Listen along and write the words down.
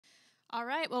All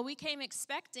right, well, we came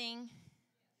expecting,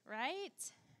 right?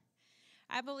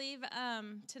 I believe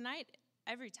tonight,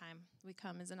 every time we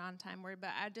come is an on-time word,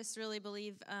 but I just really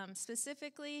believe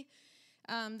specifically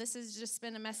this has just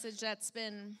been a message that's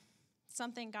been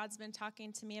something God's been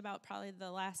talking to me about probably the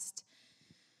last,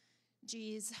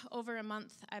 over a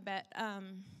month, I bet.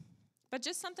 But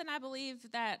just something I believe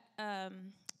that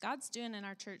God's doing in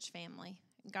our church family.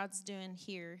 God's doing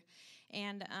here.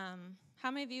 And how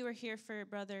many of you were here for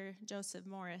Brother Joseph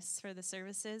Morris for the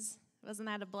services? Wasn't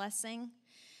that a blessing?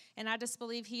 And I just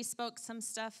believe he spoke some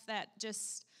stuff that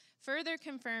just further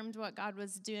confirmed what God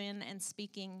was doing and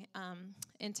speaking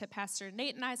into Pastor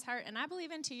Nate and I's heart, and I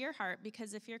believe into your heart,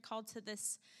 because if you're called to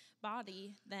this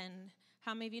body, then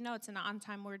how many of you know it's an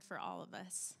on-time word for all of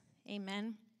us?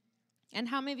 Amen. And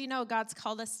how many of you know God's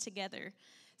called us together,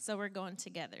 so we're going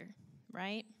together,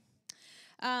 right?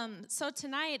 So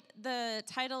tonight, the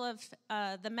title of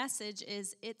the message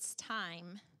is It's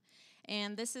Time.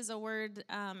 And this is a word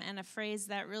and a phrase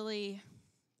that really,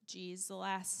 the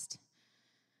last,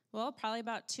 probably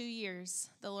about 2 years,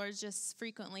 the Lord just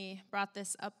frequently brought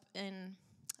this up in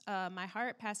my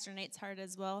heart, Pastor Nate's heart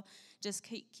as well. Just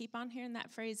keep on hearing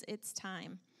that phrase, it's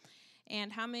time.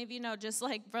 And how many of you know, just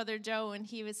like Brother Joe when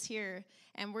he was here,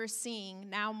 and we're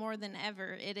seeing now more than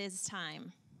ever, it is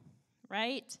time,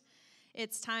 right?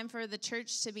 It's time for the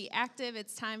church to be active.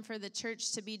 It's time for the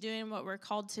church to be doing what we're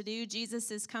called to do.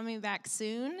 Jesus is coming back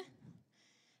soon.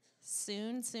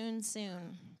 Soon, soon,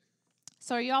 soon.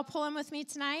 So are you all pulling with me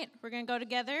tonight? We're going to go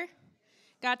together.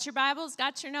 Got your Bibles?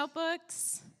 Got your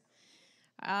notebooks?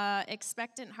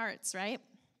 Expectant hearts, right?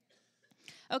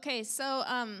 Okay, so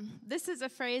this is a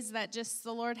phrase that just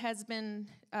the Lord has been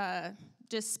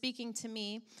just speaking to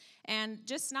me, and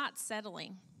just not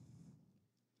settling.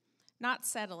 Not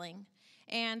settling.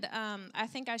 And I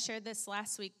think I shared this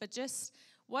last week, but just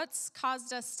what's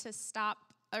caused us to stop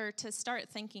or to start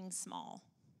thinking small?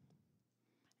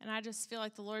 And I just feel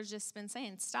like the Lord's just been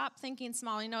saying, stop thinking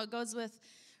small. You know, it goes with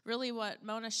really what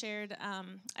Mona shared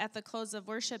at the close of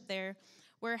worship there,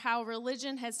 where how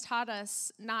religion has taught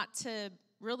us not to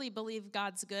really believe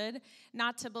God's good,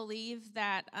 not to believe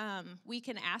that we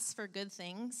can ask for good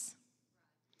things,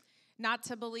 not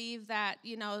to believe that,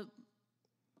 you know,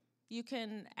 you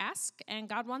can ask and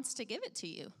God wants to give it to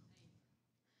you.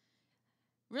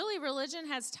 Really, religion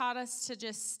has taught us to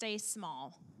just stay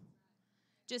small.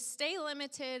 Just stay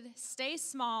limited, stay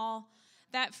small.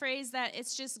 That phrase that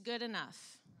it's just good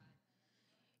enough.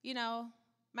 You know,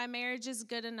 my marriage is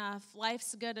good enough,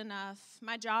 life's good enough,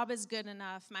 my job is good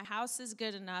enough, my house is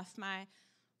good enough, my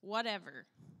whatever.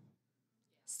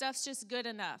 Stuff's just good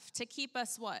enough to keep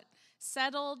us what?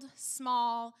 Settled,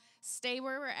 small, stay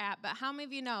where we're at. But how many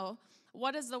of you know,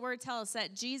 what does the word tell us?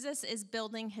 That Jesus is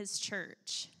building his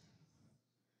church.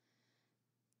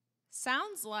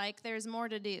 Sounds like there's more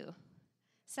to do.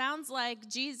 Sounds like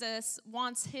Jesus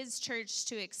wants his church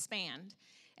to expand.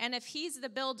 And if he's the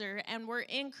builder and we're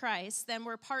in Christ, then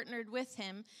we're partnered with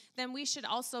him, then we should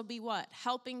also be what?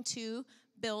 Helping to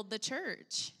build the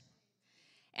church.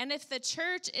 And if the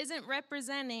church isn't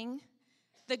representing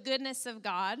the goodness of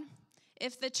God,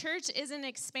 if the church isn't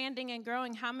expanding and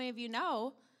growing, how many of you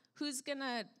know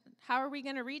how are we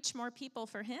gonna reach more people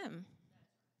for him?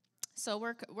 So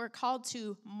we're called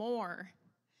to more.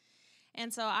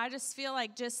 And so I just feel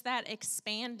like just that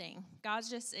expanding, God's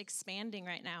just expanding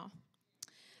right now.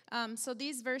 So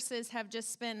these verses have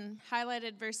just been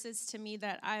highlighted verses to me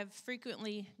that I've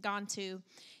frequently gone to.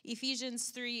 Ephesians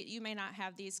 3, you may not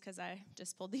have these because I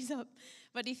just pulled these up,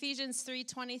 but Ephesians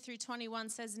 3:20 through 21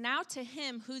 says, "Now to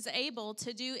him who's able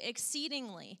to do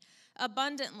exceedingly,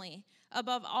 abundantly,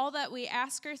 above all that we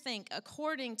ask or think,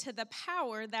 according to the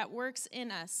power that works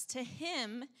in us, to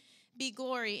him be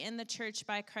glory in the church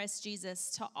by Christ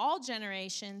Jesus, to all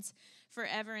generations,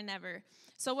 forever and ever."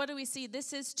 So what do we see?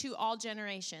 This is to all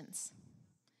generations.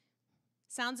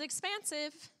 Sounds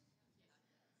expansive.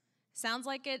 Sounds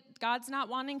like God's not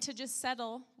wanting to just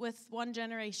settle with one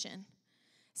generation.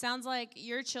 Sounds like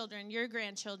your children, your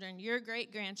grandchildren, your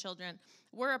great-grandchildren.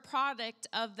 We're a product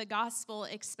of the gospel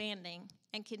expanding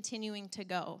and continuing to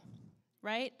go,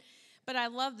 right? But I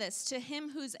love this. To him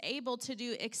who's able to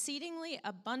do exceedingly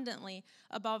abundantly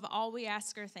above all we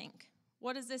ask or think.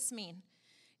 What does this mean?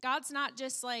 God's not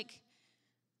just like,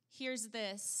 here's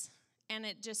this, and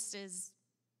it just is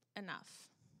enough.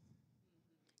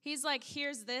 He's like,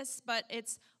 here's this, but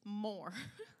it's more.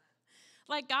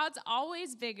 Like, God's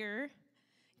always bigger.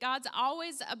 God's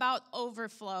always about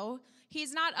overflow.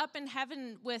 He's not up in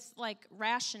heaven with, like,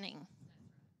 rationing.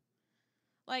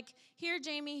 Like, here,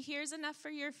 Jamie, here's enough for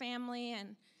your family,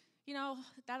 and,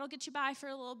 that'll get you by for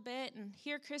a little bit. And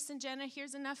here, Chris and Jenna,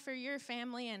 here's enough for your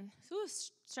family. And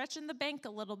stretching the bank a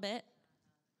little bit.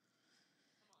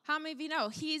 How many of you know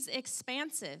he's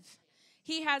expansive?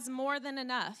 He has more than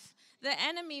enough. The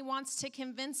enemy wants to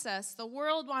convince us, the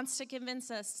world wants to convince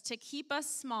us to keep us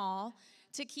small,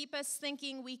 to keep us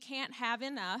thinking we can't have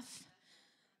enough,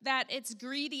 that it's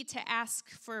greedy to ask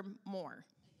for more.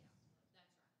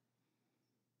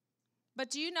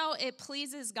 But do you know it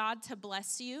pleases God to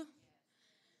bless you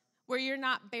where you're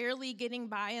not barely getting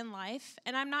by in life?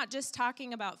 And I'm not just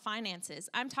talking about finances.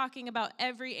 I'm talking about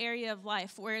every area of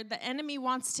life where the enemy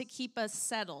wants to keep us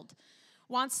settled,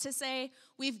 wants to say,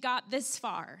 we've got this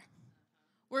far.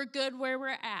 We're good where we're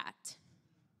at.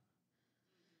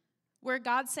 Where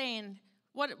God's saying,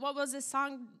 what was this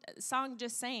song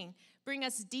just saying? Bring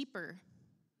us deeper.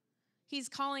 He's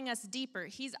calling us deeper.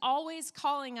 He's always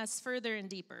calling us further and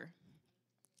deeper.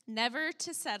 Never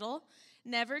to settle,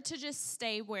 never to just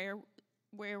stay where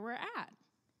we're at.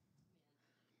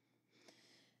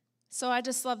 So I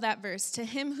just love that verse. To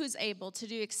him who's able to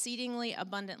do exceedingly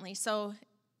abundantly. So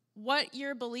what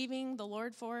you're believing the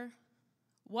Lord for,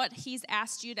 what he's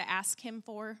asked you to ask him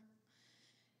for,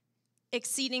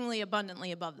 exceedingly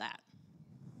abundantly above that.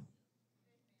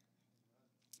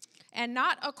 And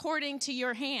not according to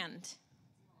your hand.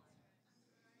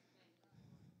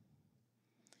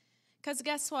 Because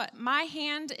guess what? My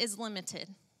hand is limited.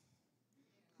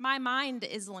 My mind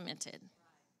is limited.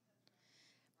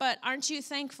 But aren't you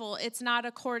thankful it's not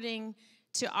according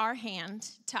to our hand,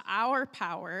 to our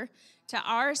power, to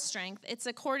our strength. It's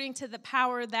according to the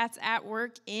power that's at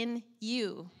work in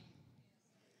you.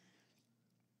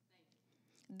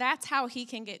 That's how he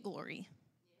can get glory.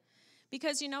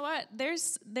 Because you know what?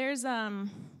 There's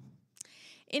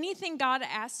anything God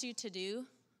asks you to do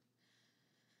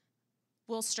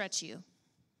will stretch you.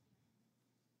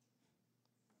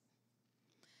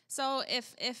 So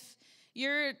if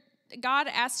God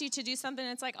asks you to do something,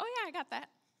 it's like, oh yeah, I got that.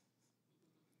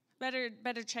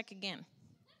 Better check again.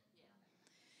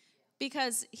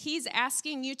 Because he's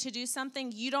asking you to do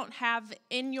something you don't have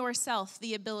in yourself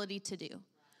the ability to do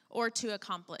or to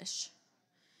accomplish.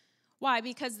 Why?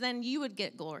 Because then you would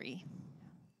get glory.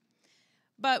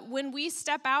 But when we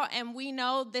step out and we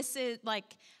know this is like,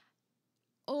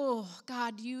 oh,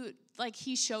 God,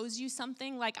 he shows you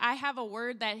something. Like I have a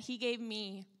word that he gave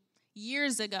me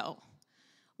years ago.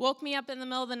 Woke me up in the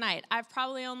middle of the night. I've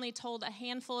probably only told a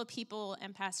handful of people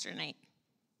and Pastor Nate.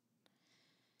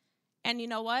 And you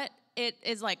know what? It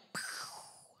is like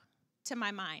to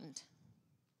my mind.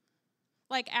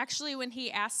 Like actually when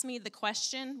he asked me the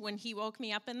question, when he woke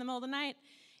me up in the middle of the night,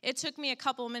 it took me a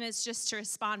couple of minutes just to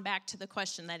respond back to the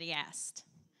question that he asked.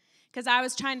 Because I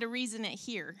was trying to reason it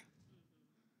here.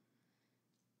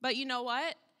 But you know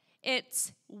what?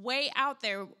 It's way out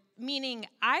there, meaning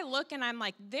I look and I'm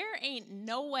like, there ain't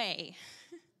no way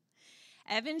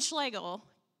Evan Schlegel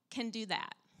can do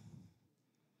that.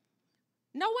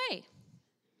 No way.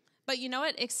 But you know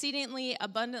what? Exceedingly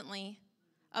abundantly,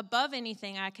 above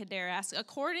anything I could dare ask,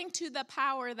 according to the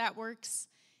power that works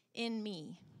in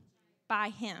me by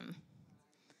him.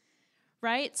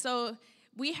 Right? So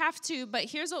we have to, but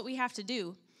here's what we have to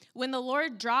do. When the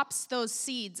Lord drops those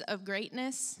seeds of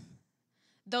greatness,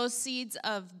 those seeds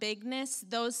of bigness,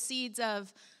 those seeds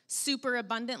of super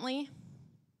abundantly,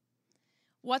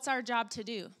 what's our job to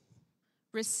do?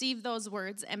 Receive those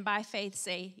words and by faith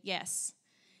say, yes.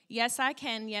 Yes, I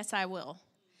can. Yes, I will.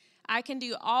 I can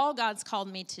do all God's called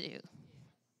me to do.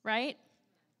 Right?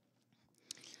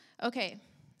 Okay.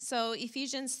 So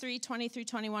Ephesians 3:20 through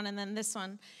 21, and then this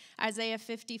one, Isaiah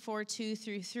 54:2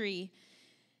 through 3.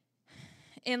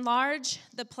 Enlarge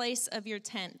the place of your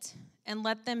tent, and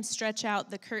let them stretch out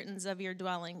the curtains of your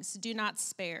dwellings. Do not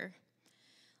spare.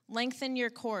 Lengthen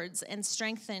your cords and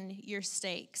strengthen your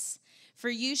stakes. For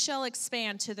you shall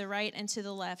expand to the right and to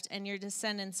the left, and your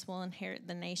descendants will inherit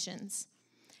the nations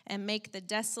and make the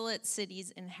desolate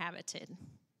cities inhabited.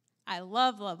 I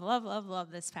love, love, love, love, love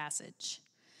this passage.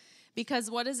 Because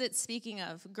what is it speaking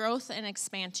of? Growth and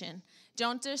expansion.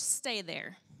 Don't just stay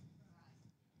there.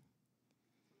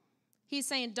 He's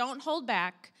saying don't hold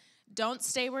back. Don't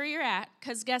stay where you're at.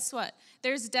 Because guess what?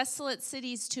 There's desolate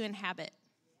cities to inhabit.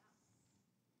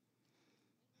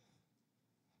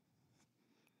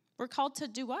 We're called to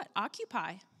do what?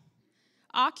 Occupy.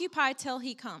 Occupy till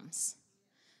he comes.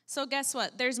 So guess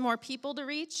what? There's more people to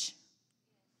reach.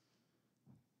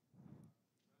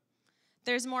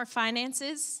 There's more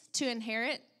finances to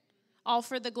inherit, all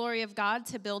for the glory of God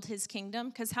to build his kingdom.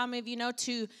 Because how many of you know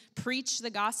to preach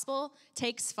the gospel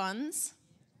takes funds?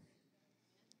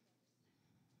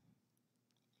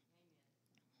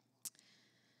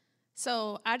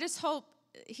 So I just hope,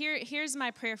 here's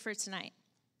my prayer for tonight.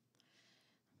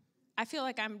 I feel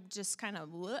like I'm just kind of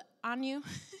on you,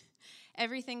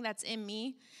 everything that's in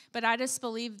me. But I just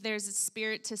believe there's a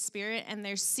spirit to spirit, and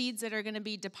there's seeds that are going to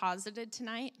be deposited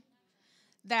tonight.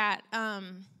 That,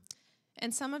 and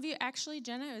some of you, actually,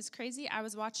 Jenna, it was crazy. I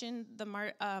was watching the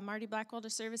Marty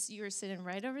Blackwelder service. You were sitting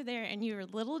right over there, and you were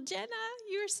little Jenna.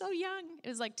 You were so young. It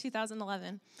was like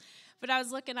 2011. But I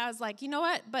was looking, I was like, you know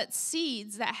what? But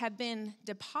seeds that have been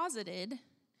deposited,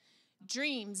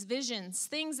 dreams, visions,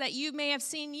 things that you may have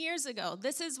seen years ago.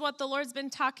 This is what the Lord's been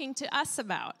talking to us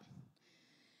about.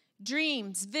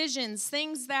 Dreams, visions,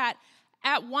 things that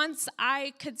at once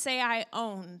I could say I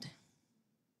owned.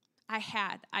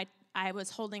 I was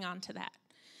holding on to that.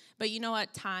 But you know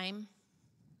what? Time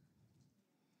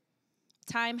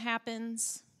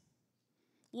happens.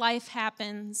 Life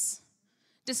happens.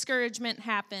 Discouragement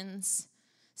happens.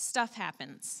 Stuff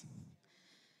happens.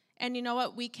 And you know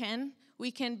what? We can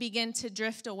begin to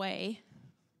drift away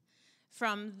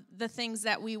from the things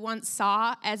that we once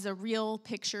saw as a real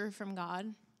picture from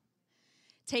God.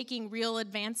 Taking real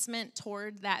advancement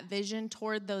toward that vision,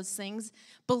 toward those things,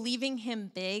 believing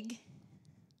him big.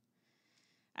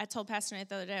 I told Pastor Nate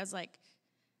the other day, I was like,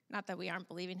 not that we aren't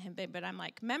believing him big, but I'm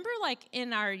like, remember like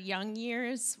in our young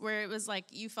years where it was like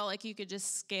you felt like you could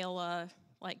just scale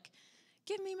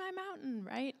give me my mountain,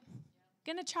 right?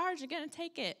 Gonna charge, you're gonna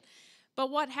take it. But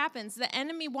what happens? The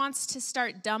enemy wants to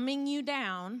start dumbing you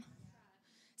down,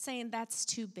 saying that's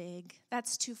too big,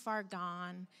 that's too far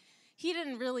gone. He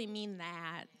didn't really mean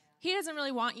that. He doesn't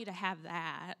really want you to have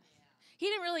that. He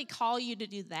didn't really call you to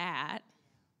do that.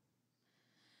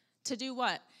 To do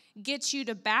what? Get you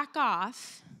to back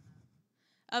off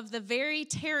of the very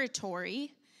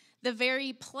territory, the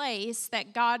very place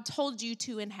that God told you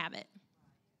to inhabit.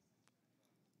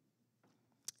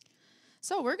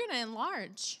 So we're going to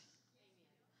enlarge.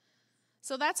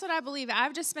 So that's what I believe.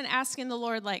 I've just been asking the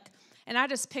Lord, and I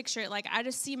just picture it, I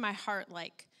just see my heart,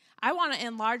 I want to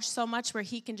enlarge so much where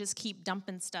he can just keep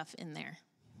dumping stuff in there.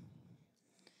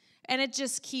 And it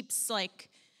just keeps,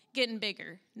 getting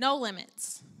bigger. No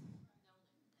limits.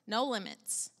 No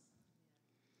limits.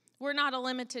 We're not a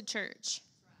limited church.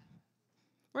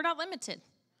 We're not limited.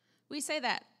 We say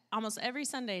that almost every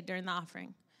Sunday during the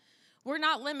offering. We're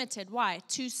not limited. Why?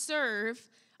 To serve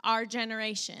our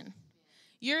generation.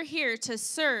 You're here to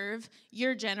serve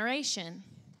your generation.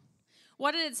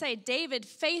 What did it say? David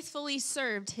faithfully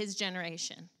served his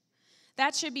generation.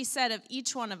 That should be said of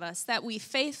each one of us, that we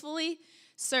faithfully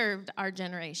served our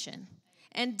generation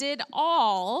and did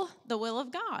all the will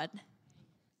of God.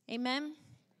 Amen?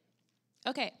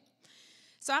 Okay,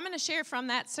 so I'm going to share from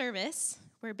that service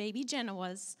where baby Jenna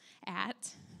was at.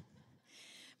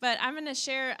 But I'm going to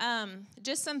share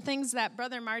just some things that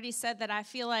Brother Marty said that I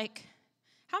feel like,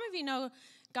 how many of you know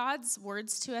God's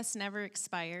words to us never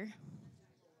expire?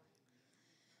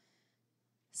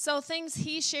 So things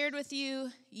he shared with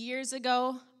you years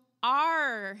ago,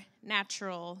 our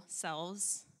natural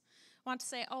selves want to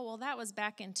say, oh, well, that was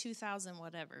back in 2000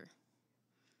 whatever.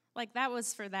 That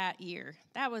was for that year.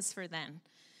 That was for then.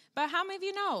 But how many of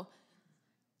you know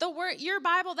the word, your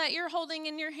Bible that you're holding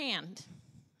in your hand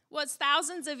was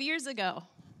thousands of years ago?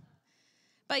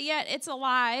 But yet it's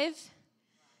alive.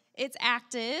 It's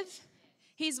active.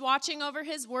 He's watching over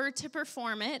his word to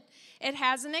perform it. It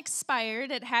hasn't expired.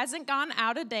 It hasn't gone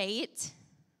out of date.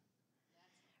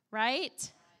 Right?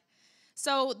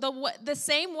 So the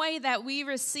same way that we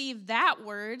receive that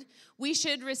word, we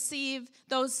should receive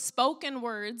those spoken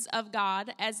words of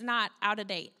God as not out of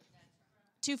date,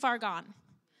 too far gone.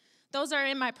 Those are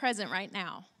in my present right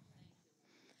now.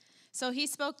 So he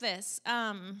spoke this.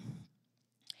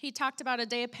 He talked about a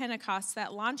day of Pentecost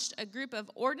that launched a group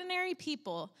of ordinary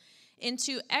people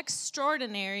into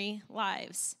extraordinary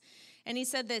lives. And he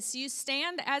said this, you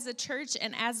stand as a church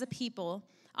and as a people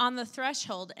on the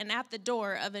threshold and at the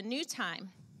door of a new time,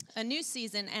 a new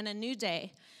season, and a new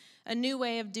day, a new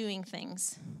way of doing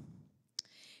things.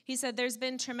 He said there's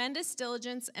been tremendous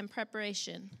diligence and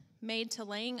preparation made to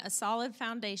laying a solid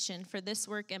foundation for this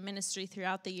work and ministry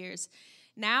throughout the years.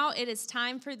 Now it is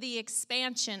time for the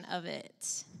expansion of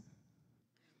it.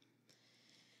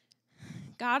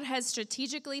 God has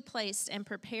strategically placed and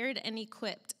prepared and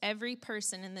equipped every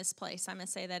person in this place. I'm going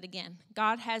to say that again.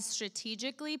 God has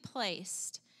strategically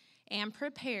placed and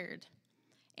prepared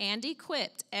and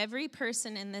equipped every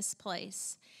person in this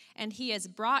place. And he has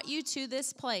brought you to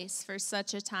this place for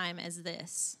such a time as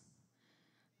this.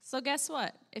 So guess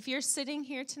what? If you're sitting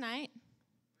here tonight,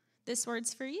 this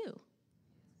word's for you.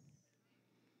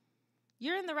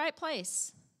 You're in the right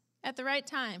place at the right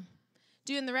time,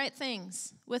 doing the right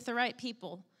things with the right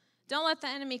people Don't let the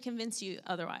enemy convince you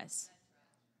otherwise.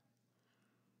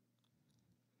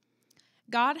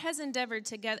 God has endeavored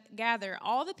to gather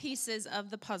all the pieces of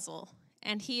the puzzle,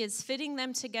 and he is fitting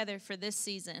them together for this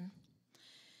season.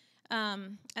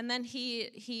 And then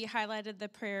he highlighted the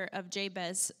prayer of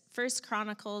Jabez, 1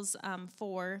 Chronicles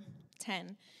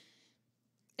 4:10.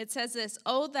 It says this,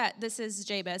 this is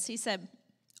Jabez. He said,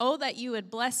 "Oh, that you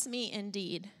would bless me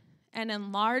indeed and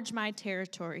enlarge my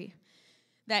territory,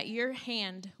 that your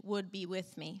hand would be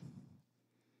with me."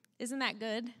 Isn't that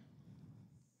good?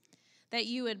 That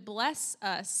you would bless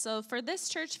us. So for this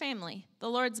church family, the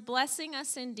Lord's blessing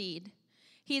us indeed.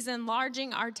 He's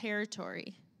enlarging our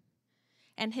territory,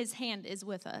 and his hand is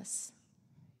with us.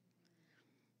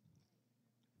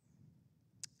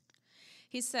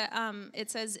 He said, it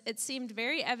says, "It seemed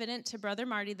very evident to Brother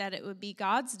Marty that it would be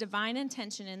God's divine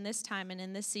intention in this time and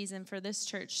in this season for this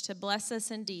church to bless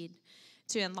us indeed,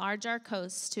 to enlarge our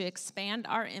coasts, to expand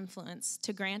our influence,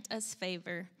 to grant us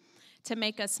favor, to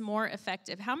make us more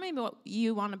effective." How many of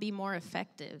you want to be more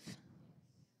effective?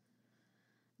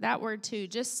 That word too.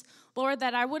 Just, Lord,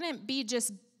 that I wouldn't be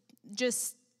just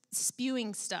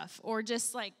spewing stuff or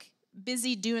just like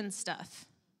busy doing stuff,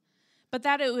 but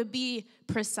that it would be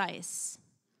precise,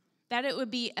 that it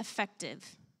would be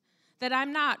effective, that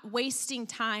I'm not wasting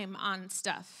time on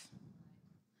stuff.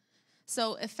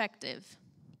 So effective.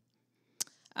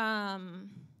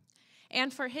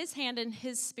 And for his hand and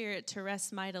his spirit to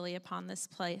rest mightily upon this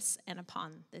place and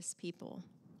upon this people.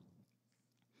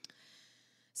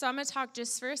 So I'm going to talk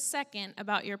just for a second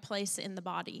about your place in the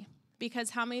body. Because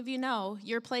how many of you know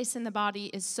your place in the body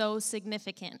is so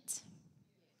significant?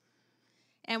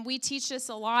 And we teach this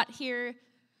a lot here,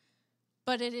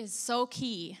 but it is so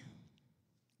key.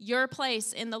 Your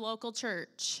place in the local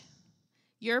church.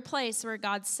 Your place where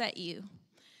God set you.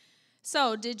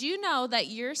 So, did you know that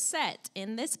you're set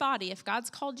in this body? If God's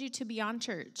called you to be on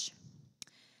church,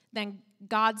 then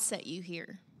God set you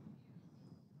here.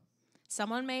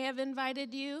 Someone may have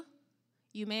invited you.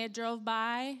 You may have drove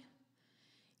by.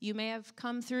 You may have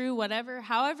come through,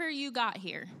 however you got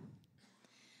here.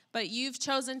 But you've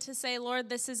chosen to say, "Lord,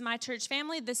 this is my church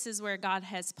family. This is where God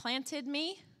has planted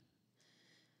me.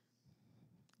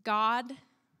 God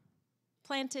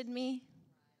planted me."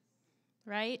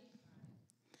 Right?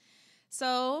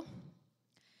 So,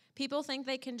 people think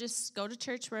they can just go to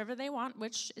church wherever they want,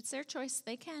 which it's their choice,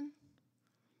 they can.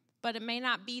 But it may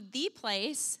not be the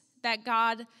place that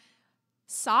God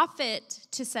saw fit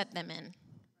to set them in.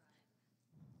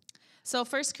 So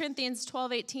 1 Corinthians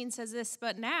 12:18 says this,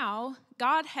 "But now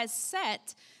God has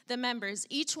set the members,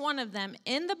 each one of them,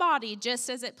 in the body just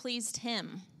as it pleased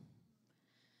him."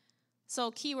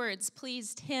 So keywords,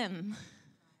 pleased him.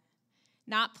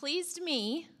 Not pleased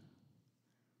me.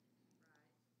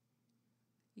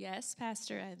 Yes,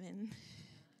 Pastor Evan.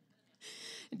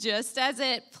 Just as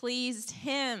it pleased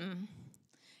him.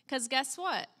 Because guess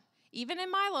what? Even in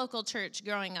my local church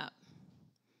growing up,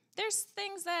 there's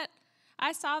things that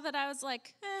I saw that I was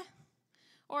like,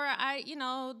 or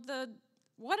the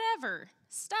whatever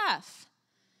stuff.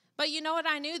 But you know what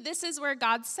I knew? This is where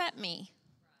God set me.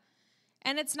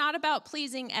 And it's not about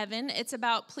pleasing Evan. It's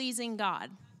about pleasing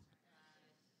God.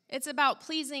 It's about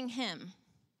pleasing him.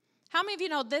 How many of you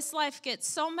know this life gets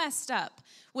so messed up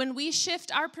when we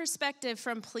shift our perspective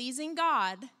from pleasing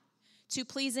God to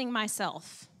pleasing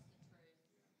myself?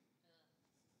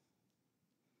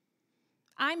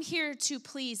 I'm here to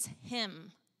please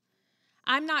him.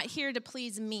 I'm not here to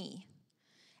please me.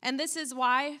 And this is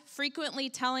why frequently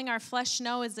telling our flesh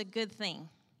no is a good thing.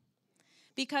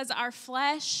 Because our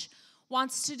flesh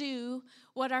wants to do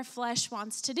what our flesh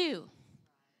wants to do.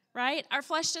 Right? Our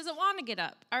flesh doesn't want to get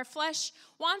up. Our flesh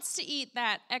wants to eat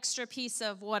that extra piece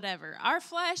of whatever. Our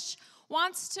flesh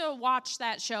wants to watch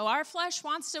that show. Our flesh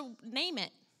wants to name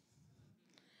it.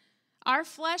 Our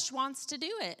flesh wants to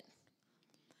do it.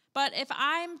 But if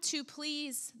I'm to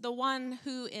please the one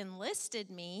who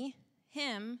enlisted me,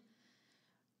 him,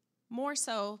 more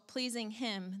so pleasing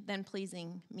him than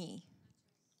pleasing me.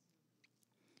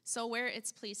 So where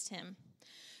it's pleased him.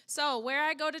 So where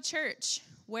I go to church,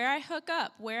 where I hook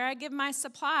up, where I give my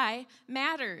supply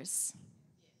matters.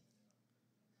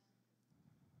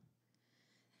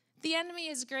 The enemy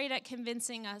is great at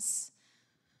convincing us,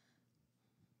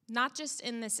 not just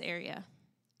in this area,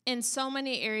 in so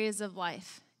many areas of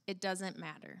life, it doesn't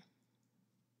matter.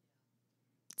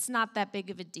 It's not that big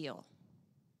of a deal.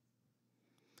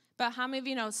 But how many of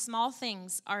you know small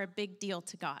things are a big deal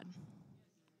to God?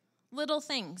 Little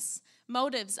things,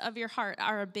 motives of your heart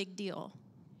are a big deal.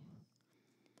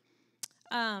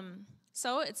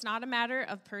 So it's not a matter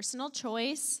of personal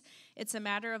choice. It's a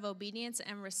matter of obedience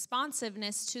and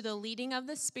responsiveness to the leading of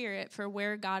the Spirit for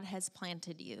where God has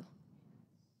planted you.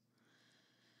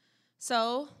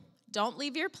 So don't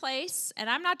leave your place.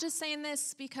 And I'm not just saying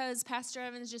this because Pastor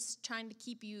Evan's just trying to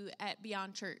keep you at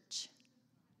Beyond Church.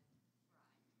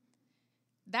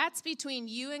 That's between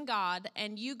you and God,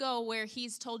 and you go where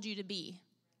he's told you to be.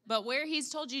 But where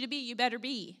he's told you to be, you better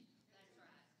be.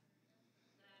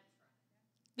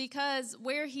 Because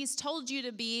where he's told you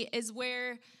to be is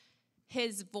where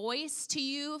his voice to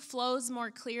you flows more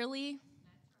clearly.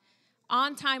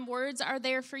 On-time words are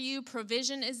there for you.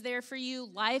 Provision is there for you.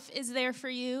 Life is there for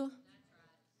you.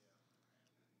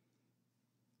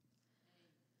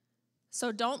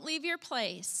 So don't leave your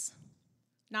place,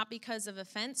 not because of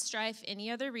offense, strife,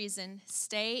 any other reason.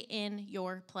 Stay in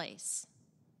your place.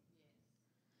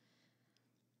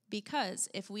 Because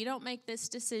if we don't make this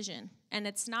decision, and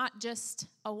it's not just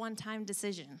a one-time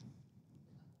decision.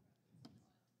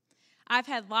 I've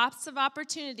had lots of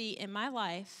opportunity in my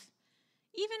life,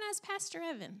 even as Pastor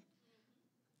Evan,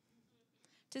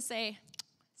 to say,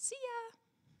 see ya.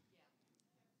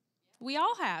 We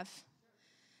all have.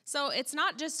 So it's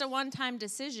not just a one-time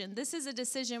decision. This is a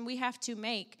decision we have to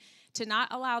make to not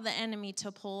allow the enemy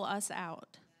to pull us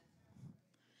out.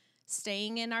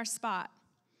 Staying in our spot.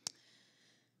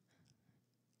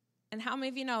 And how many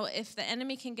of you know if the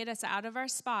enemy can get us out of our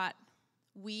spot,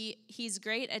 he's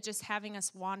great at just having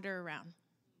us wander around.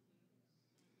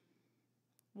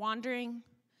 Wandering,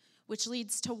 which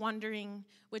leads to wondering,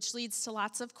 which leads to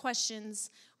lots of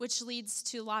questions, which leads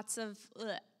to lots of,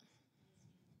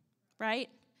 right?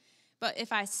 But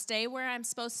if I stay where I'm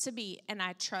supposed to be and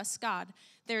I trust God,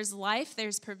 there's life,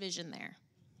 there's provision there.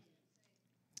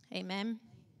 Amen.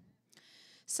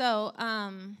 So,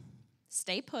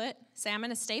 stay put. Say, I'm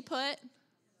going to stay put.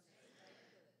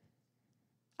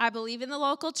 I believe in the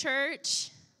local church.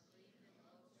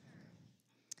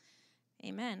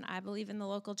 Amen. I believe in the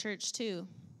local church too.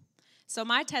 So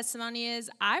my testimony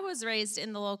is I was raised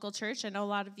in the local church. I know a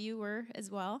lot of you were as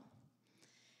well.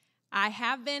 I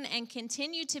have been and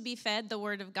continue to be fed the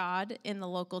word of God in the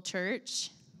local church.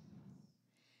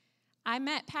 I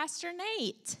met Pastor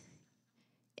Nate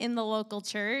in the local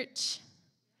church.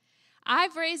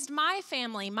 I've raised my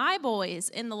family, my boys,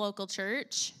 in the local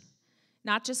church,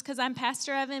 not just because I'm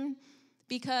Pastor Evan,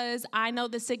 because I know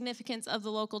the significance of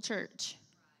the local church.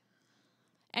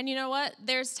 And you know what?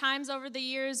 There's times over the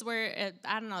years where,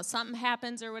 I don't know, something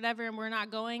happens or whatever, and we're not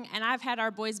going, and I've had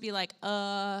our boys be like,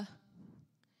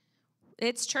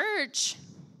 it's church.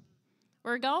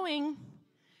 We're going,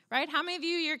 right? How many of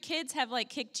you, your kids have, like,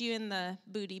 kicked you in the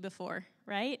booty before,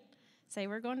 right? Say,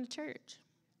 we're going to church.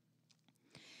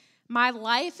 My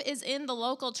life is in the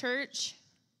local church.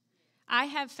 I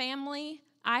have family.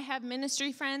 I have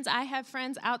ministry friends. I have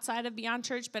friends outside of Beyond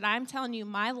Church, but I'm telling you,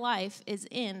 my life is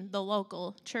in the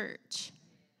local church.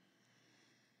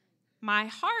 My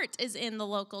heart is in the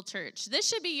local church. This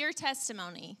should be your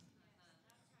testimony.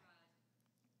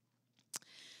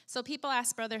 So people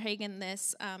ask Brother Hagin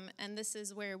this, and this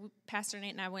is where Pastor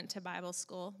Nate and I went to Bible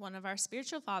school, one of our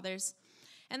spiritual fathers,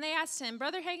 and they asked him,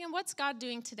 Brother Hagin, what's God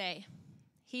doing today?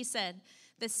 He said,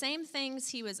 the same things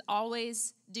he was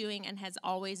always doing and has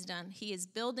always done. He is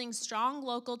building strong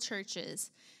local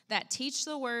churches that teach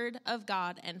the word of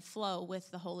God and flow with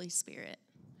the Holy Spirit.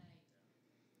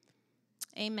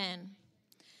 Amen.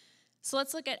 So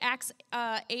let's look at Acts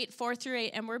 8, 4 through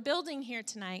 8. And we're building here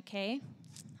tonight, okay?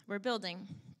 We're building.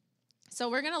 So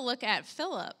we're going to look at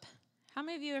Philip. How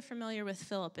many of you are familiar with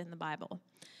Philip in the Bible?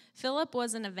 Philip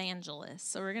was an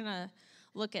evangelist, so we're going to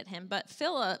look at him. But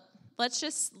Philip, let's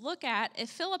just look at if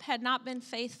Philip had not been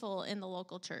faithful in the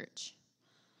local church.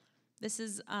 This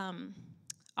is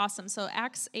awesome. So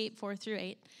Acts 8, 4 through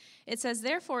 8. It says,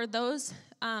 therefore, those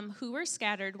who were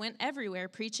scattered went everywhere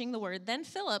preaching the word. Then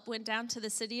Philip went down to the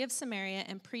city of Samaria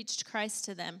and preached Christ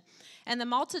to them. And the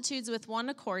multitudes with one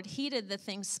accord heeded the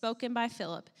things spoken by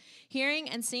Philip, hearing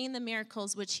and seeing the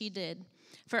miracles which he did.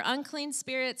 For unclean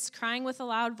spirits, crying with a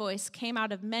loud voice, came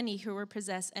out of many who were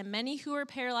possessed, and many who were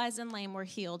paralyzed and lame were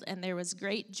healed, and there was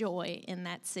great joy in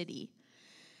that city.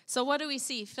 So what do we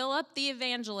see? Philip the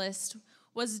evangelist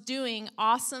was doing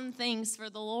awesome things for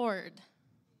the Lord,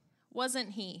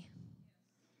 wasn't he?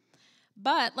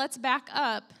 But let's back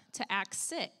up to Acts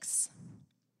 6.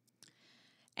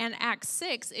 And Acts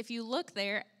 6, if you look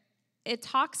there, it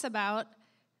talks about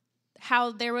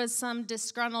how there was some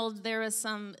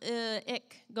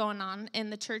ick going on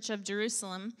in the church of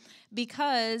Jerusalem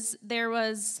because there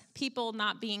was people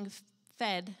not being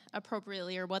fed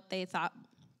appropriately or what they thought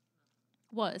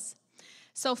was.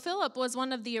 So Philip was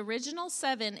one of the original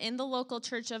 7 in the local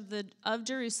church of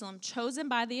Jerusalem, chosen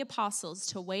by the apostles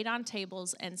to wait on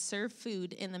tables and serve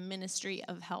food in the ministry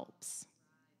of helps.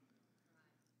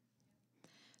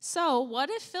 So what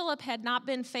if Philip had not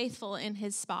been faithful in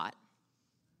his spot?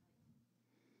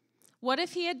 What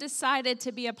if he had decided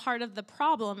to be a part of the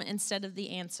problem instead of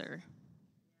the answer?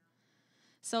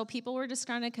 So people were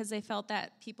disgruntled because they felt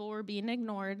that people were being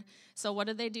ignored. So what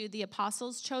did they do? The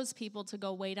apostles chose people to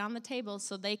go wait on the table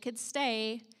so they could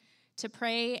stay to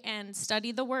pray and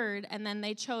study the word. And then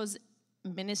they chose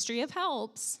ministry of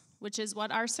helps, which is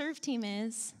what our serve team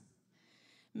is.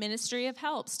 Ministry of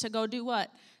helps to go do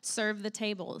what? Serve the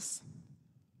tables.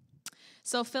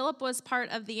 So Philip was part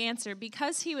of the answer.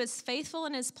 Because he was faithful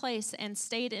in his place and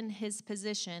stayed in his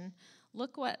position,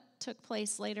 look what took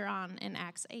place later on in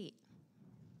Acts 8.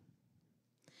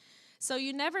 So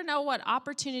you never know what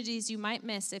opportunities you might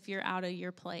miss if you're out of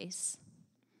your place.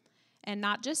 And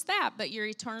not just that, but your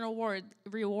eternal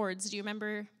rewards. Do you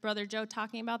remember Brother Joe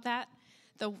talking about that?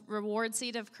 The reward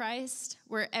seat of Christ,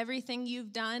 where everything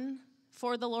you've done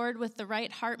for the Lord with the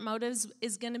right heart motives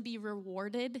is going to be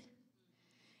rewarded.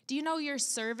 Do you know your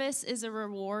service is a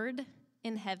reward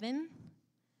in heaven?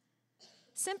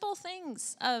 Simple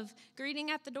things of greeting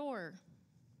at the door,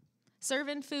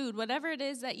 serving food, whatever it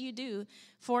is that you do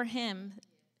for him,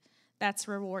 that's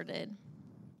rewarded.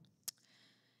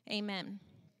 Amen.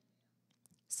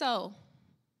 So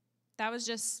that was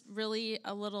just really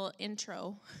a little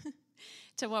intro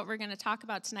to what we're going to talk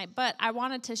about tonight. But I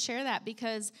wanted to share that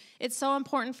because it's so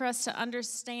important for us to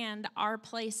understand our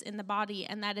place in the body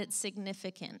and that it's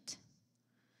significant.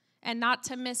 And not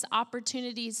to miss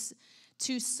opportunities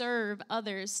to serve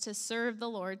others, to serve the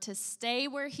Lord, to stay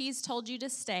where he's told you to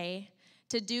stay,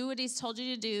 to do what he's told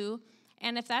you to do.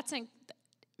 And if that's,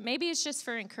 maybe it's just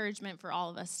for encouragement for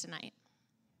all of us tonight.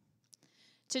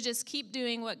 To just keep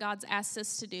doing what God's asked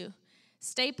us to do.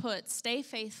 Stay put, stay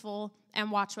faithful, and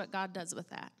watch what God does with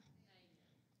that.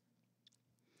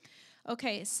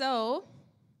 Okay, so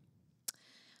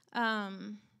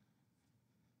we're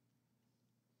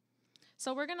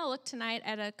going to look tonight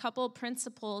at a couple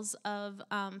principles of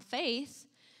faith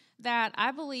that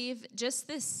I believe just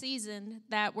this season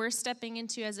that we're stepping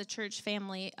into as a church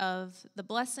family of the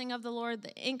blessing of the Lord,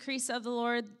 the increase of the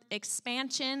Lord,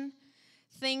 expansion,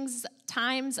 things,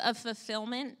 times of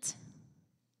fulfillment.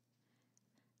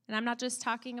 And I'm not just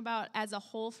talking about as a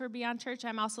whole for Beyond Church.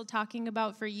 I'm also talking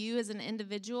about for you as an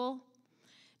individual.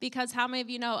 Because how many of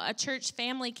you know a church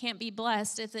family can't be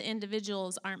blessed if the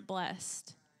individuals aren't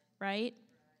blessed, right?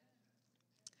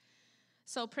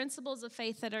 So principles of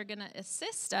faith that are going to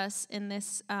assist us in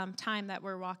this time that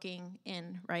we're walking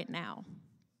in right now.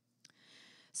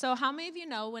 So how many of you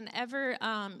know whenever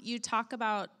you talk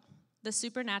about the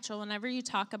supernatural, whenever you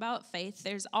talk about faith,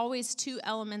 there's always 2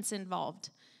 elements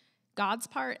involved. God's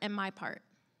part and my part.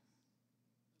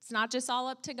 It's not just all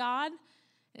up to God.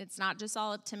 It's not just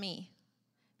all up to me.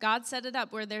 God set it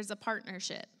up where there's a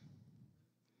partnership.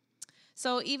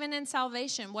 So even in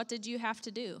salvation, what did you have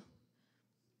to do?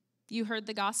 You heard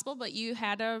the gospel, but you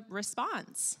had a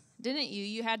response, didn't you?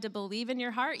 You had to believe in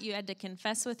your heart. You had to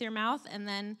confess with your mouth, and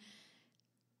then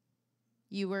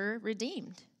you were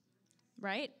redeemed,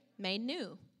 right? Made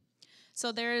new.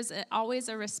 So there is always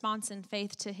a response in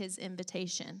faith to his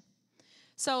invitation.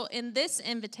 So in this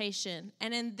invitation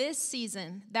and in this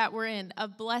season that we're in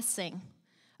of blessing,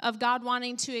 of God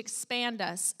wanting to expand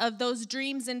us, of those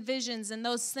dreams and visions and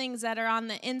those things that are on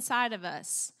the inside of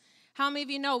us, how many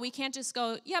of you know we can't just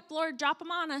go, yep, Lord, drop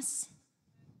them on us?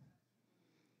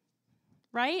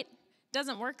 Right?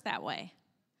 Doesn't work that way.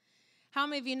 How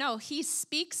many of you know he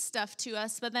speaks stuff to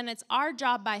us, but then it's our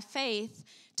job by faith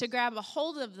to grab a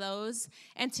hold of those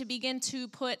and to begin to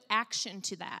put action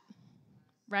to that,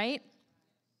 right?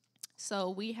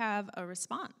 So we have a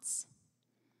response.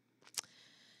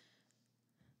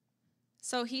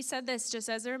 So he said this just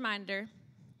as a reminder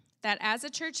that as a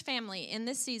church family in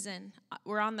this season,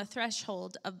 we're on the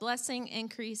threshold of blessing,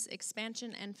 increase,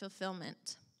 expansion, and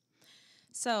fulfillment.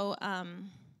 So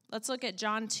let's look at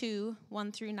John 2,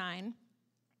 1 through 9.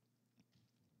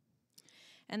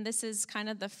 And this is kind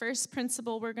of the first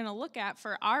principle we're going to look at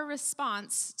for our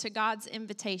response to God's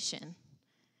invitation.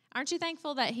 Aren't you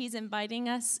thankful that he's inviting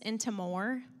us into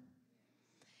more?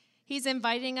 He's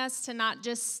inviting us to not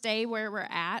just stay where we're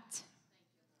at.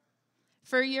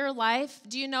 For your life,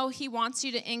 do you know he wants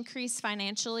you to increase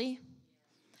financially?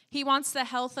 He wants the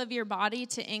health of your body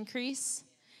to increase.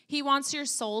 He wants your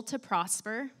soul to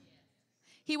prosper.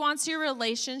 He wants your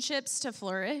relationships to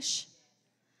flourish.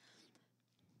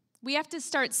 We have to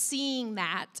start seeing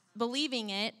that, believing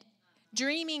it,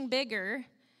 dreaming bigger,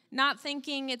 not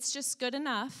thinking it's just good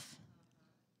enough.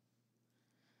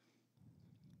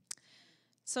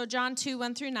 So John 2,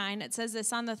 1 through 9, it says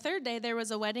this, on the third day there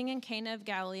was a wedding in Cana of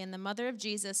Galilee, and the mother of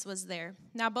Jesus was there.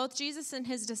 Now both Jesus and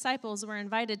his disciples were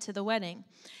invited to the wedding.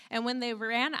 And when they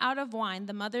ran out of wine,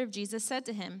 the mother of Jesus said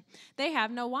to him, they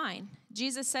have no wine.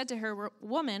 Jesus said to her,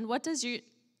 woman, what does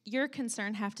your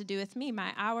concern have to do with me?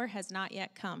 My hour has not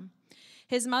yet come.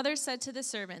 His mother said to the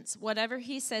servants, whatever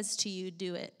he says to you,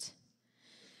 do it.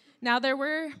 Now there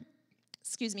were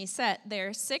set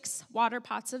there 6 water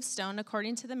pots of stone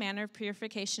according to the manner of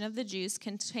purification of the Jews,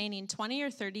 containing 20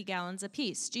 or 30 gallons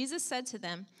apiece. Jesus said to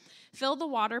them, fill the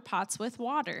water pots with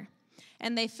water.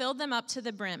 And they filled them up to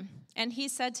the brim. And he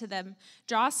said to them,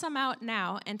 draw some out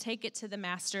now and take it to the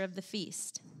master of the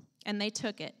feast. And they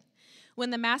took it.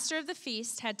 When the master of the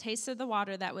feast had tasted the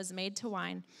water that was made to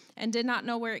wine and did not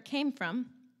know where it came from,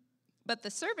 but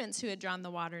the servants who had drawn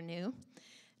the water knew,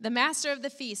 the master of the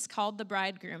feast called the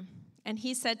bridegroom. And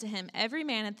he said to him, every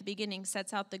man at the beginning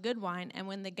sets out the good wine, and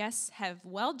when the guests have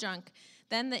well drunk,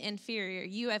 then the inferior.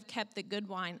 You have kept the good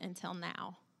wine until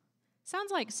now.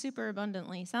 Sounds like super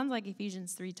abundantly. Sounds like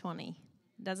Ephesians 3:20,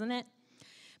 doesn't it?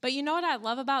 But you know what I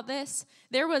love about this?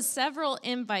 There was several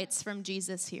invites from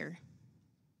Jesus here.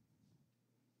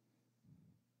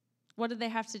 What did they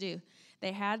have to do?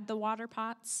 They had the water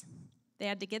pots. They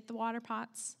had to get the water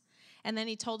pots. And then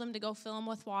he told them to go fill them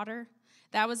with water.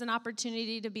 That was an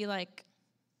opportunity to be like,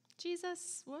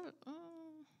 Jesus, what?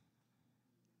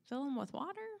 Fill them with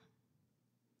water?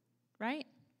 Right?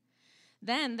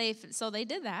 Then they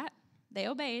did that. They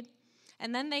obeyed.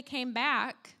 And then they came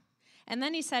back. And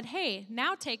then he said, hey,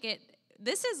 now take it.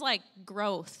 This is like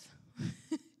growth.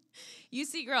 You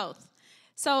see growth.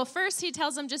 So first he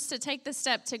tells them just to take the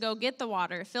step to go get the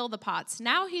water, fill the pots.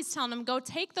 Now he's telling them, go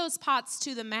take those pots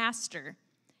to the master.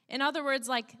 In other words,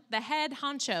 like the head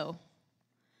honcho.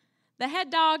 The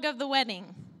head dog of the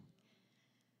wedding.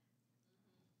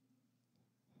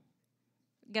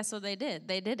 Guess what they did?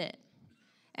 They did it.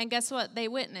 And guess what they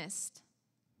witnessed?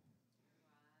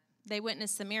 They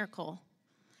witnessed the miracle.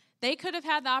 They could have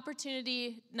had the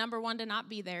opportunity, number 1, to not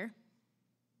be there.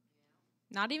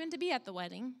 Not even to be at the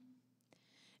wedding.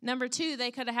 Number 2,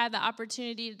 they could have had the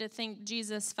opportunity to think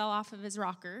Jesus fell off of his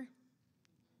rocker.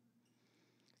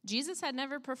 Jesus had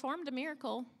never performed a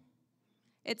miracle.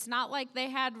 It's not like they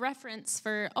had reference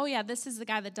for, oh yeah, this is the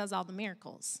guy that does all the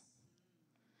miracles.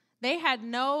 They had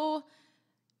no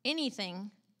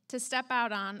anything to step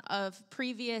out on of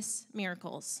previous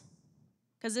miracles,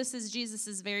 because this is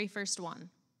Jesus' very first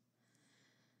one.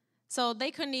 So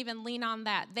they couldn't even lean on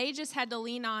that. They just had to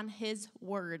lean on his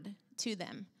word to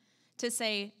them to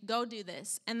say, go do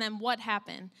this. And then what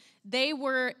happened? They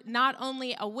were not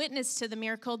only a witness to the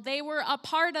miracle, they were a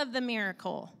part of the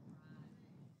miracle.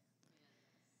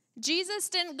 Jesus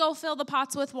didn't go fill the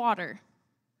pots with water.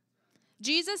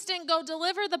 Jesus didn't go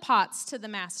deliver the pots to the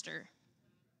master.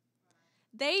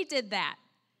 They did that.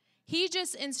 He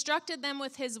just instructed them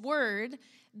with his word.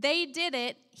 They did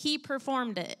it. He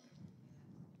performed it.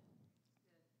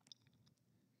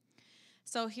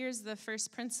 So here's the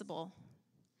first principle.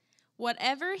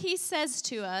 Whatever he says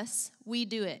to us, we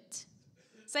do it.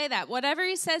 Say that. Whatever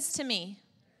he says to me,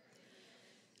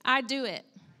 I do it.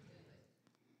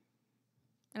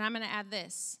 And I'm going to add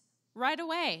this. Right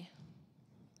away.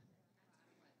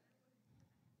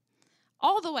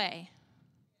 All the way.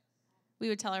 We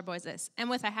would tell our boys this. And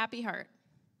with a happy heart.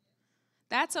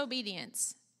 That's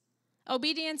obedience.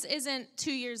 Obedience isn't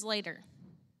 2 years later.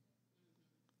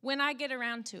 When I get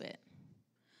around to it.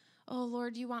 Oh,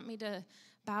 Lord, you want me to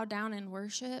bow down and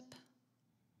worship?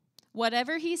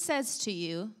 Whatever he says to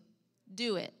you,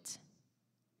 do it.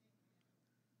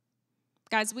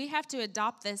 Guys, we have to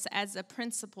adopt this as a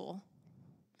principle.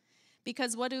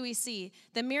 Because what do we see?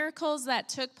 The miracles that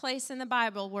took place in the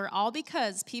Bible were all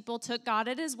because people took God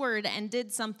at his word and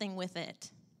did something with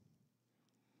it.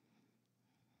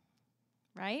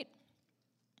 Right?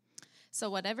 So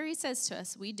whatever he says to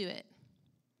us, we do it.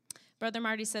 Brother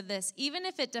Marty said this, even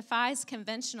if it defies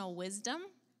conventional wisdom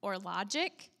or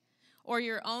logic or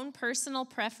your own personal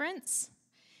preference,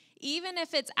 even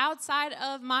if it's outside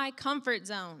of my comfort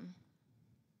zone,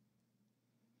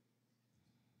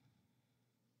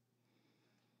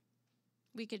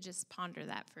 we could just ponder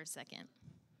that for a second,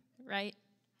 right?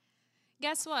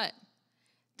 Guess what?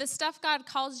 The stuff God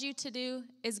calls you to do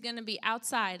is going to be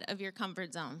outside of your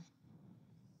comfort zone.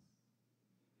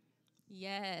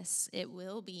 Yes, it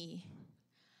will be.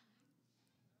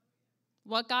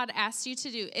 What God asks you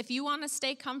to do. If you want to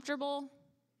stay comfortable,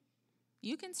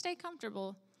 you can stay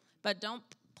comfortable, but don't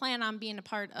plan on being a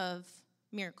part of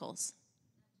miracles.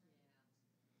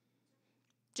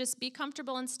 Just be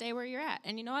comfortable and stay where you're at.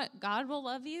 And you know what? God will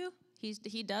love you.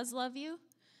 He does love you.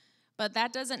 But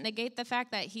that doesn't negate the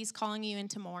fact that he's calling you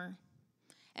into more.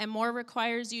 And more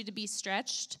requires you to be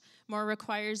stretched. More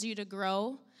requires you to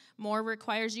grow. More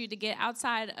requires you to get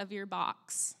outside of your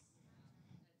box.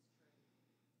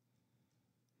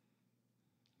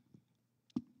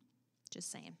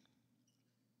 Just saying.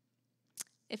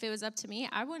 If it was up to me,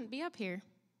 I wouldn't be up here.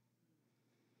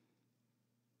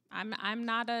 I'm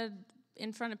not a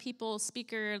in front of people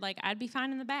speaker. Like, I'd be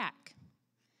fine in the back,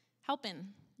 helping,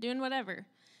 doing whatever.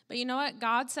 But you know what?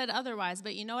 God said otherwise.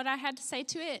 But you know what I had to say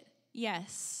to it?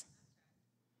 Yes.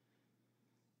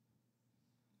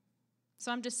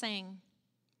 So I'm just saying,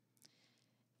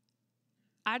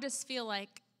 I just feel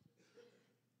like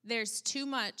there's too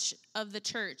much of the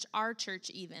church, our church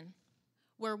even,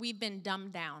 where we've been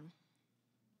dumbed down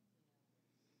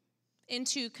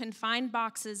into confined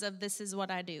boxes of this is what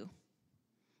I do.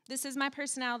 This is my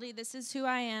personality. This is who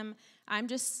I am. I'm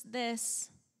just this.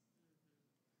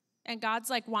 And God's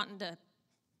like wanting to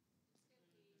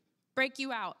break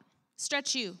you out,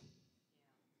 stretch you.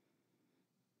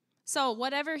 So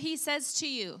whatever he says to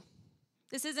you,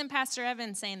 this isn't Pastor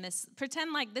Evan saying this.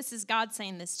 Pretend like this is God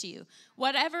saying this to you.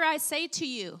 Whatever I say to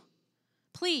you,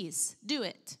 please do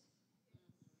it.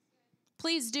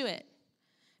 Please do it.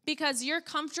 Because your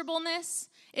comfortableness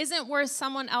isn't worth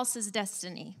someone else's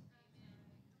destiny.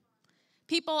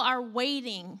 People are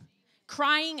waiting,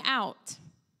 crying out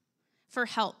for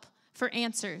help, for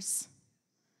answers.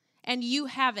 And you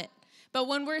have it. But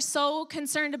when we're so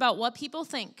concerned about what people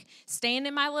think, staying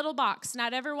in my little box,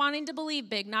 not ever wanting to believe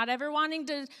big, not ever wanting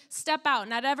to step out,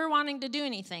 not ever wanting to do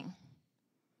anything,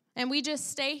 and we just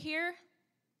stay here,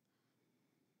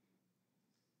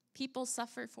 people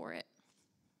suffer for it.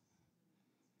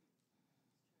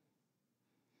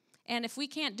 And if we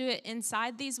can't do it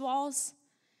inside these walls,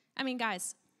 I mean,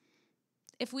 guys,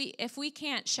 if we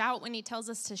can't shout when he tells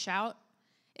us to shout,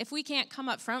 if we can't come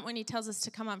up front when he tells us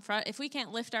to come up front, if we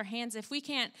can't lift our hands, if we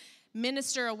can't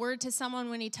minister a word to someone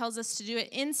when he tells us to do it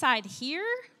inside here,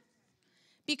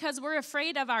 because we're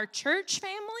afraid of our church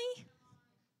family,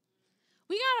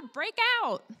 we got to break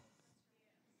out.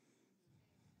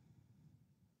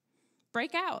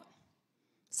 Break out.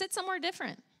 Sit somewhere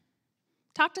different.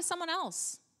 Talk to someone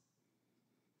else.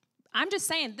 I'm just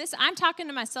saying this, I'm talking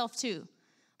to myself too.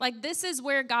 Like, this is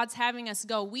where God's having us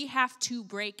go. We have to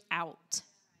break out.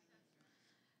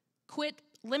 Quit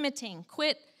limiting.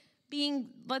 Quit being,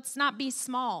 let's not be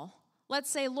small. Let's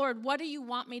say, Lord, what do you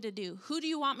want me to do? Who do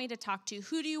you want me to talk to?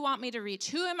 Who do you want me to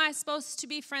reach? Who am I supposed to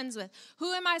be friends with?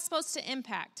 Who am I supposed to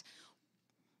impact?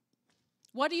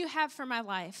 What do you have for my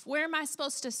life? Where am I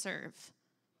supposed to serve?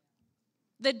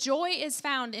 The joy is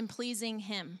found in pleasing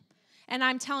him. And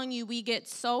I'm telling you, we get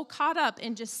so caught up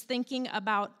in just thinking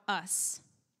about us.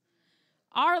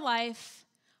 Our life,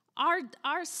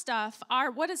 our stuff,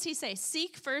 what does he say?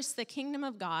 Seek first the kingdom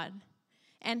of God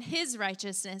and his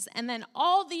righteousness, and then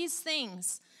all these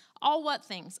things, all what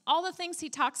things? All the things he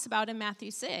talks about in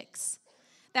Matthew 6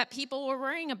 that people were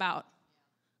worrying about.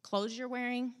 Clothes you're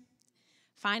wearing,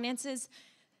 finances,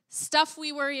 stuff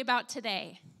we worry about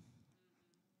today.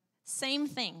 Same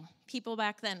thing people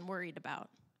back then worried about.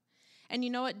 And you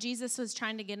know what Jesus was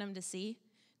trying to get them to see?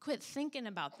 Quit thinking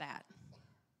about that.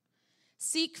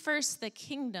 Seek first the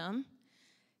kingdom.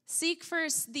 Seek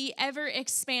first the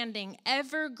ever-expanding,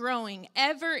 ever-growing,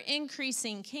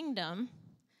 ever-increasing kingdom,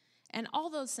 and all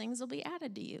those things will be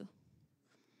added to you.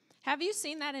 Have you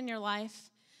seen that in your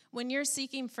life? When you're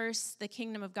seeking first the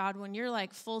kingdom of God, when you're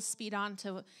like full speed on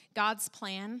to God's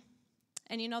plan,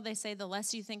 and you know they say the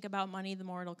less you think about money, the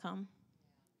more it'll come.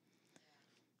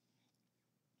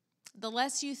 The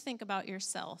less you think about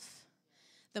yourself,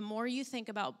 the more you think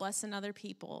about blessing other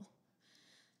people,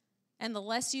 and the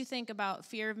less you think about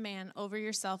fear of man over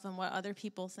yourself and what other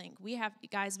people think. We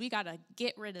got to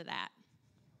get rid of that.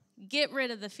 Get rid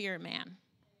of the fear of man.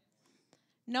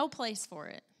 No place for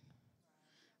it.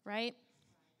 Right?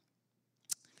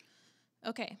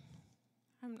 Okay.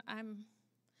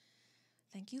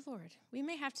 Thank you, Lord. We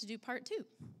may have to do part 2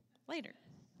 later.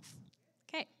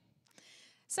 Okay.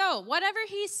 So, whatever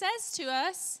he says to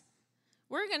us,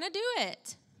 we're going to do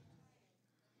it.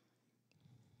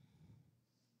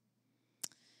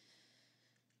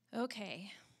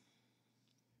 Okay.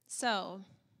 So,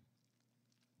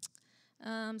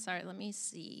 let me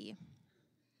see.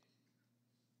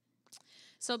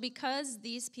 So, because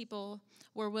these people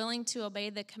were willing to obey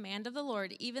the command of the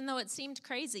Lord, even though it seemed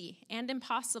crazy and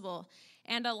impossible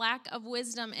and a lack of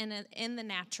wisdom in the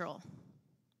natural,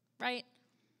 right?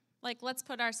 Like, let's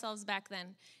put ourselves back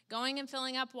then. Going and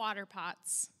filling up water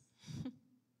pots.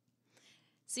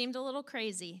 Seemed a little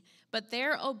crazy, but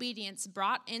their obedience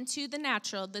brought into the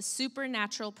natural the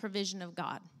supernatural provision of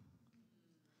God.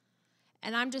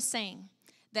 And I'm just saying,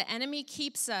 the enemy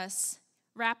keeps us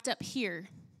wrapped up here.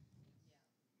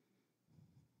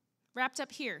 Wrapped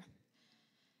up here.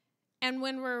 And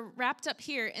when we're wrapped up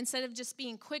here, instead of just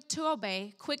being quick to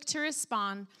obey, quick to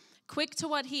respond, quick to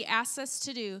what he asks us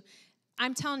to do,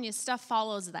 I'm telling you, stuff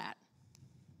follows that.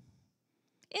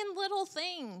 In little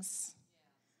things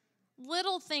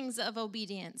of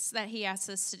obedience that he asks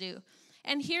us to do.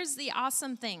 And here's the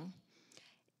awesome thing.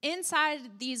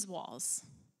 Inside these walls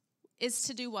is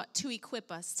to do what? To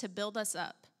equip us, to build us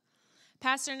up.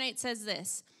 Pastor Nate says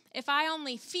this, if I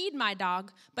only feed my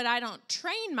dog, but I don't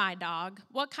train my dog,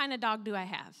 what kind of dog do I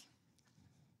have?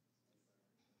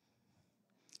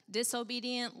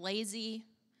 Disobedient, lazy,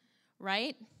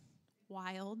 right?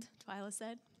 Wild, Twyla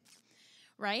said,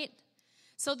 right?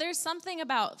 So there's something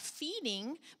about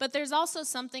feeding, but there's also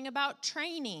something about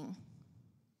training.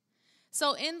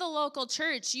 So in the local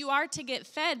church, you are to get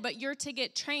fed, but you're to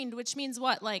get trained, which means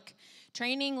what? Like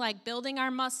training, like building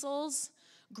our muscles,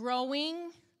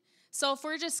 growing. So if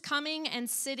we're just coming and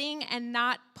sitting and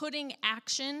not putting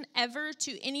action ever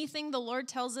to anything the Lord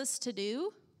tells us to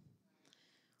do,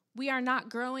 we are not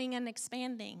growing and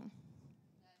expanding.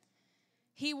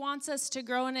 He wants us to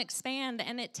grow and expand,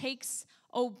 and it takes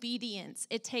obedience.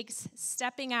 It takes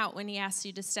stepping out when he asks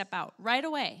you to step out right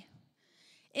away.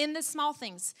 In the small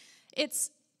things,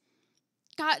 it's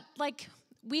God, like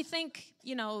we think,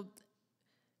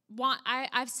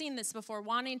 I've seen this before,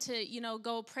 wanting to,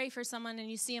 go pray for someone and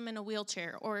you see them in a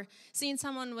wheelchair, or seeing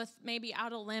someone with maybe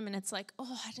out a limb and it's like,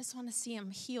 oh, I just want to see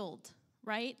him healed,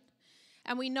 right?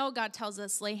 And we know God tells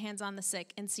us lay hands on the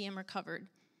sick and see him recovered.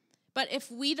 But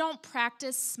if we don't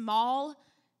practice small,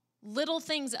 little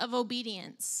things of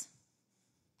obedience,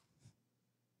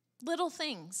 little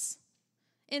things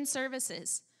in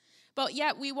services, but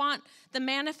yet we want the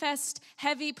manifest,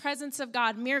 heavy presence of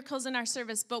God, miracles in our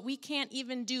service, but we can't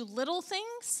even do little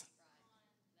things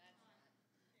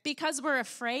because we're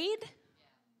afraid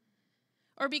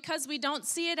or because we don't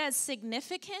see it as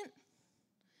significant,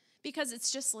 because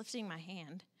it's just lifting my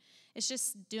hand. It's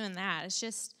just doing that. It's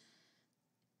just,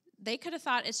 they could have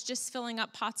thought it's just filling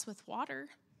up pots with water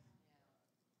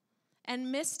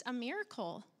and missed a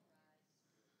miracle.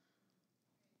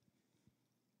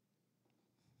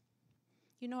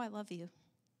 You know I love you.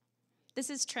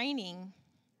 This is training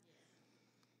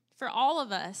for all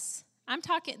of us.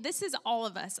 This is all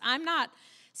of us. I'm not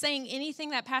saying anything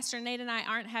that Pastor Nate and I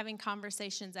aren't having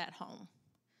conversations at home.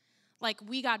 Like,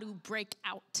 we got to break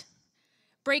out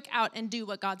and do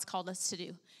what God's called us to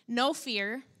do. No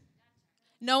fear,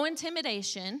 no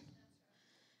intimidation,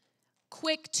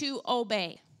 quick to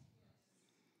obey.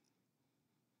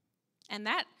 And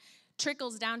that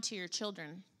trickles down to your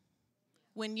children.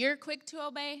 When you're quick to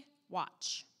obey,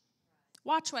 watch.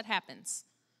 Watch what happens.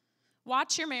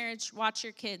 Watch your marriage, watch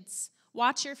your kids,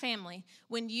 watch your family.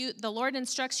 When the Lord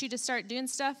instructs you to start doing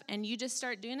stuff and you just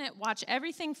start doing it, watch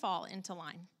everything fall into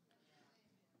line.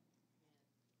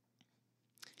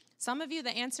 Some of you,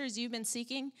 the answers you've been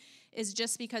seeking is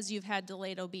just because you've had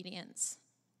delayed obedience.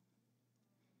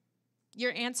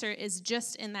 Your answer is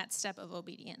just in that step of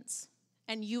obedience,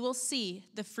 and you will see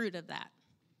the fruit of that.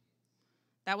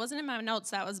 That wasn't in my notes,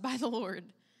 that was by the Lord.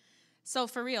 So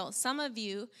for real, some of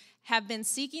you have been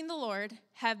seeking the Lord,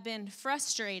 have been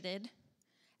frustrated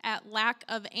at lack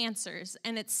of answers,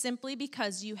 and it's simply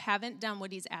because you haven't done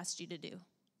what he's asked you to do.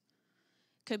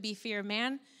 Could be fear of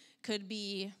man, could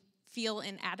be feel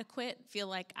inadequate, feel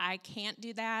like I can't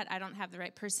do that, I don't have the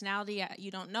right personality,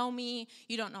 you don't know me,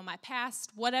 you don't know my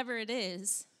past, whatever it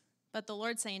is. But the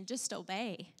Lord's saying, just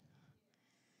obey.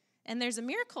 And there's a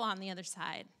miracle on the other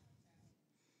side,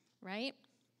 right?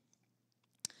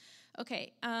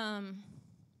 Okay,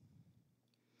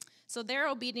 so their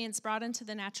obedience brought into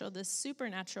the natural this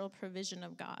supernatural provision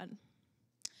of God.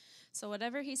 So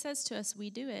whatever he says to us, we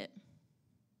do it.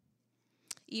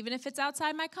 Even if it's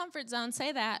outside my comfort zone,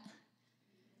 say that.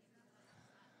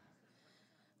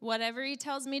 Whatever he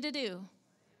tells me to do,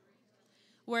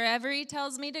 wherever he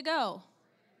tells me to go,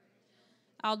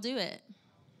 I'll do it.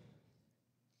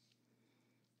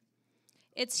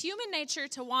 It's human nature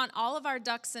to want all of our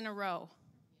ducks in a row.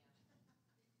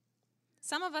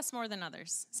 Some of us more than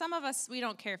others. Some of us, we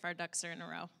don't care if our ducks are in a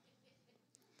row.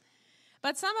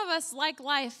 But some of us like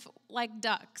life like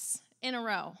ducks in a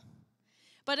row.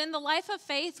 But in the life of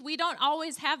faith, we don't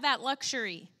always have that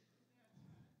luxury.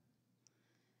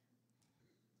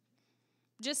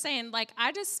 Just saying,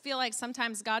 I just feel like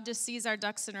sometimes God just sees our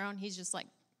ducks in a row and he's just like,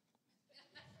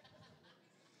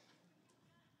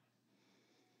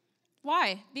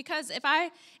 Why? Because if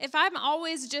I'm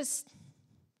always just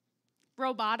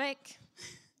robotic,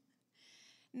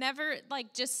 never,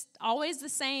 like, just always the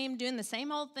same, doing the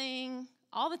same old thing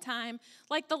all the time,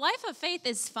 like, the life of faith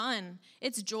is fun.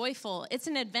 It's joyful. It's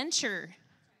an adventure.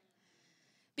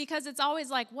 Because it's always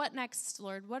like, what next,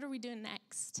 Lord? What are we doing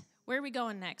next? Where are we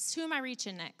going next? Who am I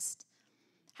reaching next?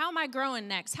 How am I growing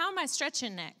next? How am I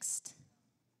stretching next?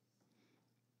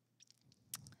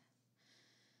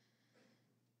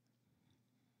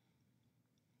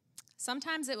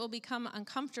 Sometimes it will become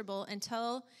uncomfortable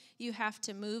until you have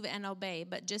to move and obey,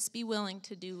 but just be willing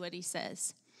to do what he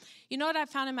says. You know what I've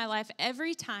found in my life?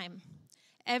 Every time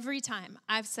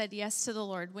I've said yes to the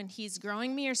Lord, when he's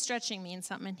growing me or stretching me in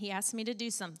something and he asks me to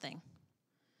do something.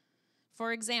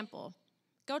 For example,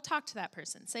 go talk to that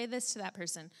person. Say this to that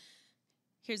person.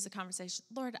 Here's the conversation.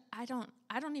 Lord, I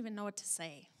don't even know what to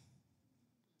say.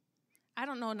 I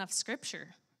don't know enough scripture.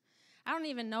 I don't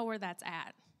even know where that's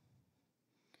at.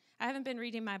 I haven't been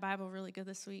reading my Bible really good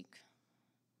this week.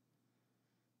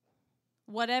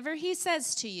 Whatever he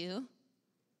says to you,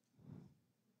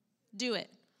 do it.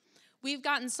 We've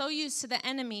gotten so used to the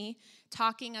enemy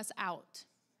talking us out.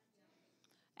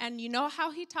 And you know how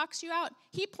he talks you out?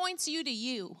 He points you to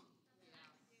you.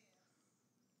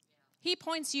 He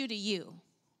points you to you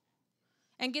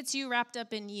and gets you wrapped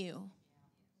up in you.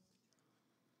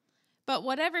 But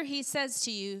whatever he says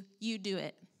to you, you do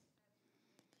it.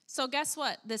 So guess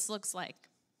what this looks like?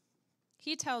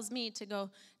 He tells me to go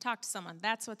talk to someone.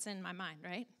 That's what's in my mind,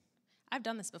 right? I've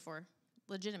done this before,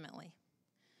 legitimately.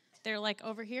 They're like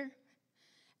over here,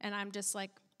 and I'm just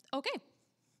like, okay.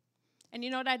 And you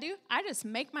know what I do? I just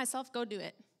make myself go do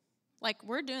it. Like,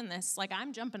 we're doing this. Like,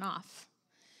 I'm jumping off.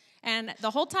 And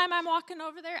the whole time I'm walking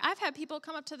over there, I've had people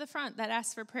come up to the front that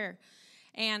ask for prayer.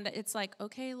 And it's like,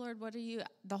 okay, Lord, what are you?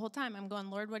 The whole time I'm going,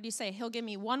 Lord, what do you say? He'll give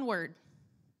me one word.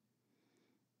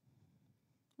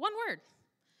 One word.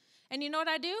 And you know what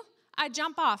I do? I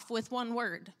jump off with one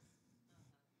word.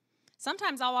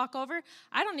 Sometimes I'll walk over.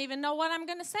 I don't even know what I'm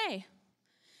going to say.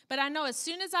 But I know as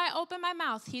soon as I open my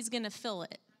mouth, he's going to fill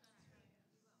it.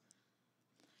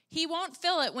 He won't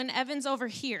fill it when Evan's over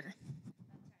here.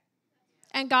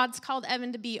 And God's called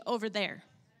Evan to be over there.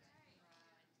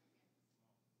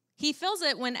 He fills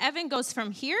it when Evan goes from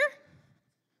here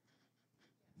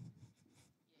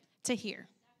to here.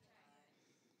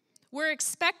 We're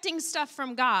expecting stuff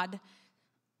from God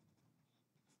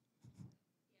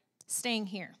staying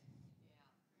here.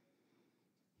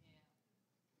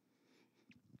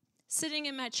 Sitting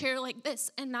in my chair like this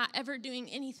and not ever doing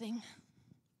anything.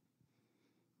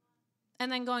 And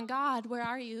then going, God, where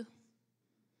are you?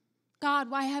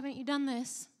 God, why haven't you done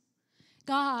this?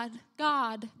 God,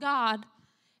 God, God.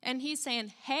 And he's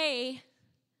saying, hey,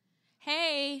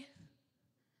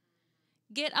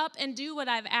 get up and do what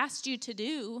I've asked you to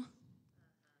do.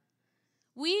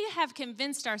 We have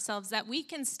convinced ourselves that we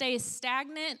can stay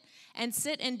stagnant and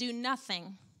sit and do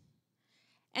nothing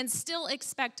and still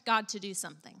expect God to do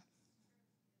something.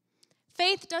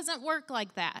 Faith doesn't work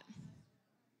like that.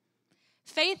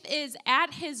 Faith is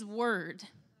at his word.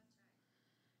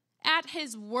 At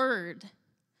his word.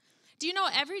 Do you know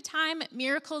every time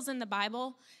miracles in the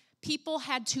Bible, people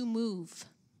had to move?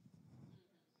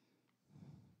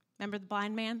 Remember the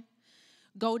blind man?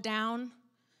 Go down,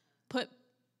 put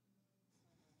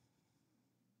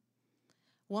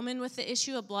woman with the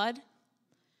issue of blood,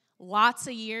 lots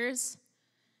of years,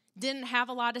 didn't have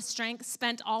a lot of strength,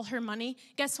 spent all her money.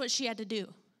 Guess what she had to do?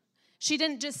 She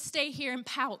didn't just stay here and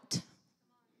pout.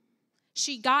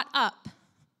 She got up.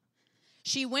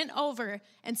 She went over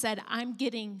and said, I'm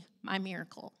getting my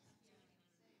miracle.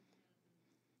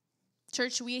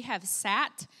 Church, we have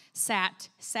sat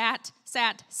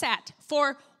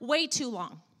for way too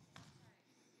long.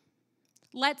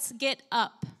 Let's get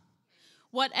up.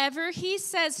 Whatever he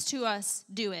says to us,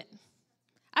 do it.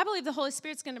 I believe the Holy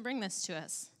Spirit's going to bring this to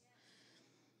us.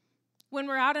 When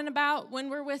we're out and about, when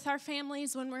we're with our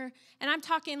families, and I'm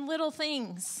talking little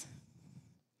things.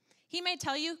 He may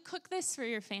tell you, cook this for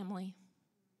your family.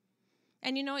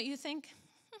 And you know what you think?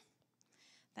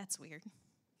 That's weird.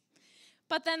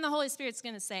 But then the Holy Spirit's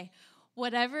going to say,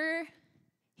 whatever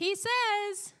he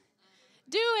says,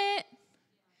 do it.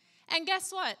 And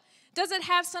guess what? Does it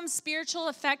have some spiritual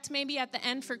effect maybe at the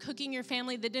end for cooking your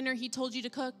family the dinner he told you to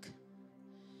cook?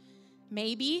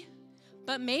 Maybe.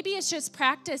 But maybe it's just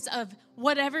practice of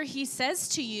whatever he says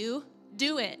to you,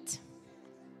 do it.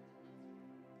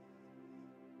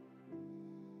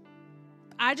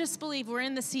 I just believe we're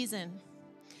in the season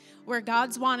where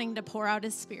God's wanting to pour out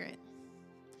his Spirit.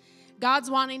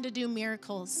 God's wanting to do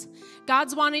miracles.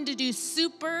 God's wanting to do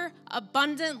super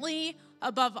abundantly,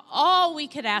 above all we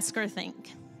could ask or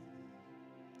think.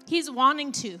 He's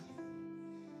wanting to.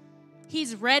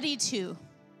 He's ready to.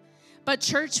 But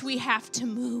church, we have to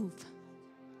move.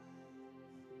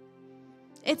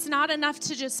 It's not enough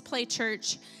to just play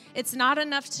church. It's not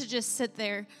enough to just sit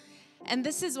there. And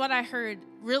this is what I heard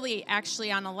really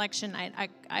actually on election night.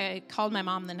 I called my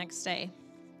mom the next day.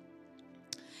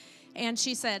 And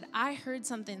she said, I heard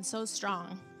something so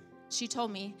strong. She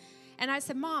told me. And I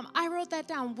said, Mom, I wrote that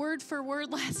down word for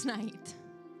word last night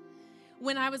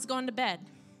when I was going to bed.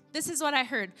 This is what I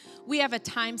heard. We have a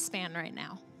time span right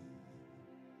now.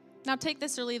 Now take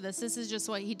this or leave this. This is just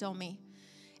what he told me.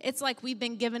 It's like we've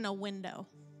been given a window.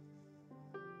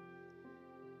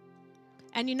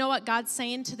 And you know what God's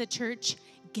saying to the church?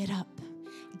 Get up.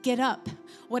 Get up.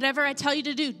 Whatever I tell you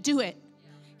to do, do it.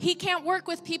 He can't work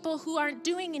with people who aren't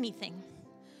doing anything,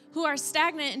 who are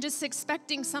stagnant and just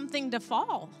expecting something to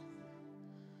fall.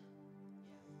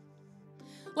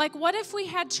 Like, what if we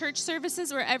had church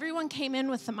services where everyone came in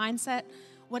with the mindset,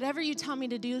 whatever you tell me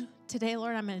to do today,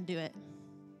 Lord, I'm going to do it.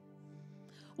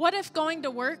 What if going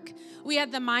to work, we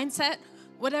had the mindset,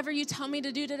 whatever you tell me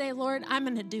to do today, Lord, I'm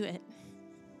going to do it.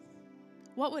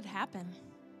 What would happen?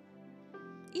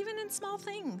 Even in small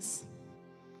things.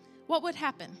 What would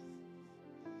happen?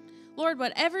 Lord,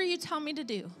 whatever you tell me to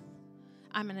do,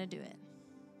 I'm going to do it.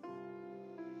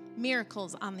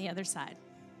 Miracles on the other side.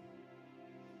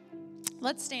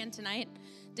 Let's stand tonight.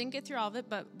 Didn't get through all of it,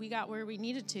 but we got where we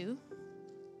needed to.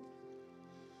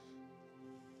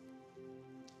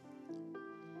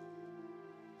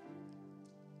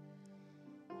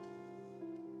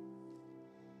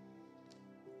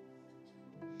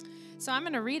 So I'm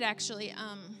going to read, actually.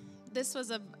 This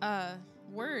was a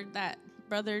word that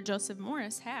Brother Joseph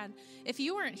Morris had. If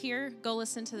you weren't here, go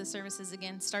listen to the services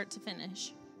again, start to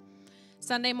finish.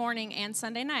 Sunday morning and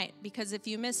Sunday night, because if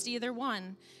you missed either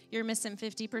one, you're missing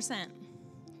 50%.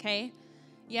 Okay?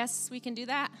 Yes, we can do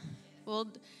that? Well,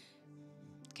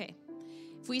 okay.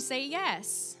 If we say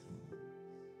yes,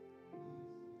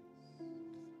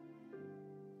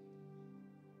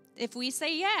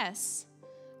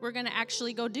 we're going to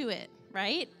actually go do it,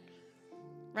 right?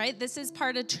 Right? This is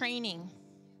part of training.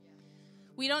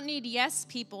 We don't need yes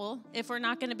people if we're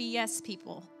not going to be yes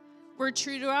people. We're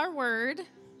true to our word.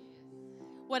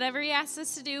 Whatever he asks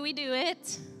us to do, we do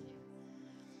it.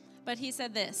 But he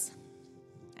said this,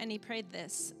 and he prayed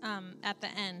this at the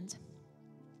end.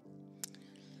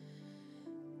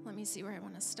 Let me see where I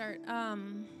want to start.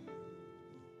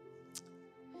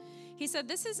 He said,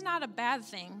 this is not a bad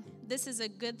thing. This is a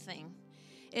good thing.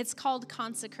 It's called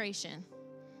consecration.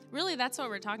 Really, that's what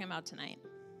we're talking about tonight.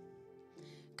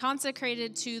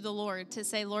 Consecrated to the Lord, to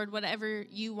say, Lord, whatever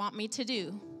you want me to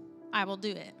do, I will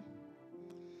do it.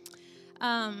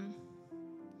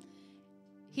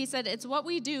 He said, it's what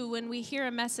we do when we hear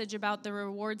a message about the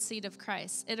reward seat of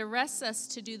Christ. It arrests us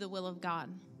to do the will of God.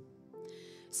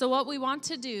 So what we want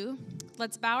to do,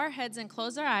 let's bow our heads and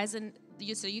close our eyes.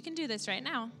 So you can do this right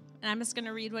now. And I'm just going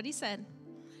to read what he said.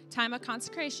 Time of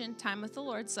consecration, time with the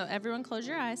Lord. So everyone close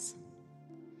your eyes.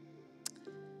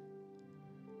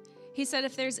 He said,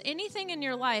 if there's anything in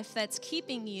your life that's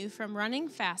keeping you from running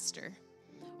faster,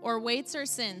 or weights or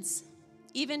sins,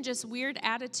 even just weird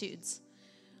attitudes,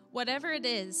 whatever it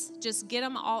is, just get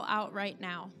them all out right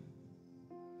now,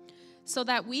 so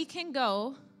that we can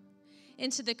go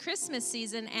into the Christmas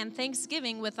season and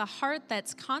Thanksgiving with a heart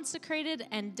that's consecrated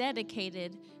and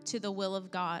dedicated to the will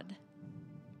of God.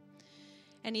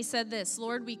 And he said this,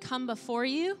 Lord, we come before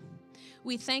you.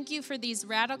 We thank you for these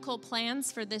radical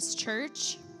plans for this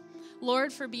church.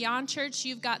 Lord, for Beyond Church,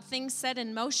 you've got things set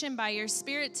in motion by your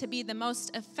Spirit to be the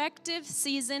most effective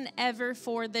season ever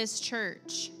for this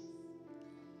church.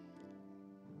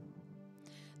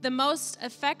 The most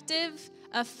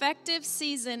effective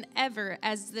season ever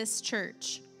as this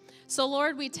church. So,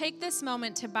 Lord, we take this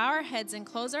moment to bow our heads and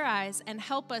close our eyes and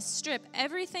help us strip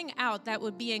everything out that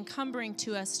would be encumbering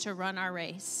to us to run our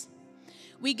race.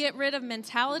 We get rid of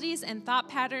mentalities and thought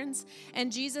patterns,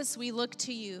 and Jesus, we look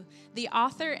to you, the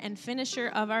author and finisher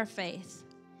of our faith.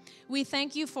 We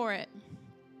thank you for it.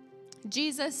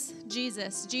 Jesus,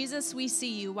 Jesus, Jesus, we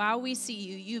see you. Wow, we see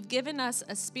you. You've given us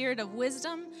a spirit of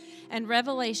wisdom and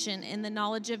revelation in the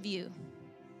knowledge of you.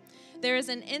 There is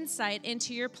an insight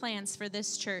into your plans for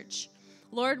this church.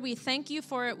 Lord, we thank you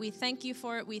for it. We thank you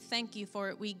for it. We thank you for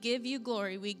it. We give you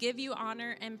glory. We give you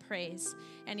honor and praise.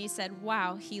 And he said,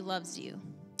 wow, he loves you.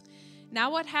 Now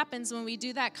what happens when we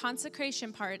do that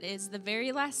consecration part is the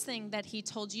very last thing that he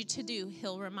told you to do,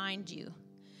 he'll remind you.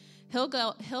 He'll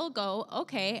go,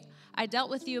 okay, I dealt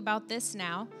with you about this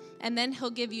now. And then he'll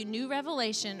give you new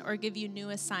revelation or give you new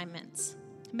assignments.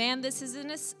 Man, this is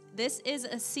This is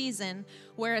a season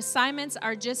where assignments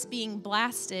are just being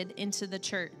blasted into the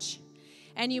church.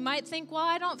 And you might think, well,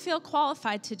 I don't feel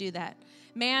qualified to do that.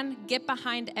 Man, get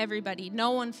behind everybody.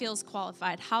 No one feels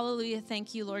qualified. Hallelujah.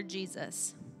 Thank you, Lord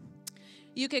Jesus.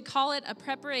 You could call it a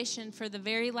preparation for the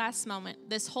very last moment.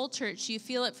 This whole church, you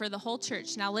feel it for the whole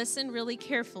church. Now listen really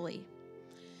carefully.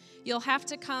 You'll have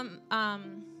to come,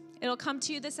 it'll come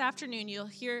to you this afternoon. You'll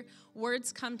hear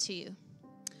words come to you.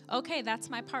 Okay, that's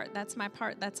my part, that's my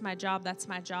part, that's my job, that's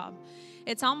my job.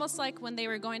 It's almost like when they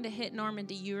were going to hit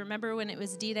Normandy. You remember when it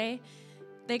was D-Day?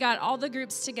 They got all the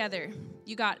groups together.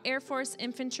 You got Air Force,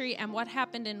 infantry, and what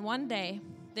happened in one day,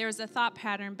 there was a thought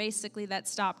pattern basically that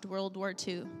stopped World War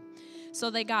II. So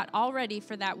they got all ready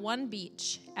for that one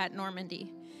beach at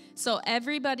Normandy. So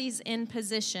everybody's in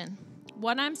position.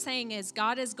 What I'm saying is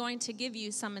God is going to give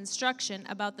you some instruction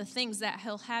about the things that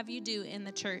he'll have you do in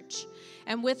the church.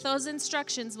 And with those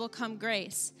instructions will come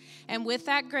grace. And with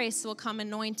that grace will come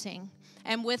anointing.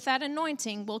 And with that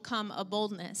anointing will come a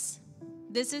boldness.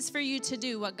 This is for you to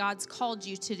do what God's called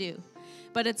you to do.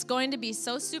 But it's going to be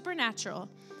so supernatural,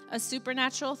 a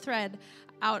supernatural thread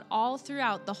out all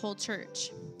throughout the whole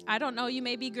church. I don't know, you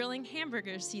may be grilling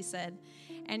hamburgers, he said.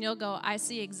 And you'll go, I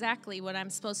see exactly what I'm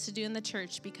supposed to do in the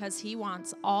church because he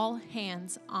wants all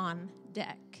hands on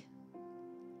deck.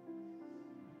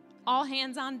 All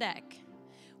hands on deck.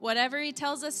 Whatever he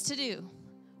tells us to do,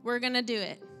 we're going to do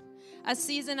it. A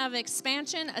season of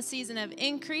expansion, a season of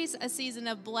increase, a season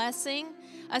of blessing,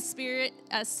 a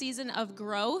season of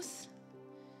growth.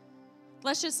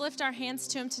 Let's just lift our hands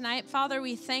to him tonight. Father,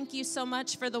 we thank you so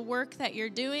much for the work that you're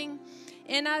doing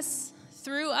in us,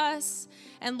 through us.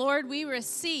 And Lord, we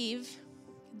receive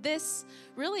this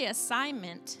really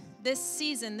assignment, this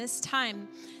season, this time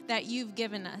that you've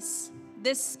given us,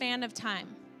 this span of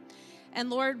time. And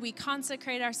Lord, we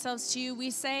consecrate ourselves to you.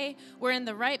 We say we're in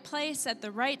the right place at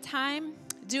the right time,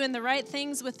 doing the right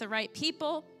things with the right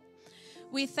people.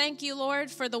 We thank you, Lord,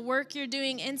 for the work you're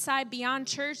doing inside Beyond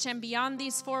Church and beyond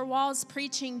these four walls,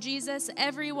 preaching Jesus,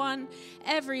 everyone,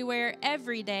 everywhere,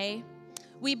 every day.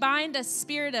 We bind a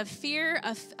spirit of fear,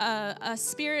 a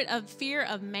spirit of fear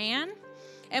of man,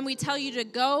 and we tell you to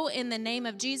go in the name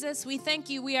of Jesus. We thank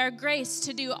you. We are graced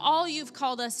to do all you've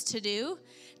called us to do,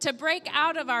 to break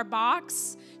out of our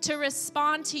box, to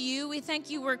respond to you. We thank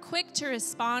you. We're quick to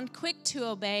respond, quick to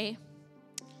obey.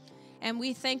 And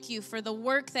we thank you for the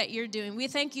work that you're doing. We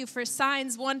thank you for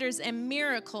signs, wonders, and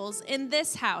miracles in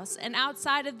this house and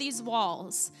outside of these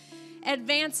walls,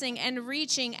 advancing and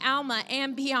reaching Alma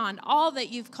and beyond, all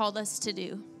that you've called us to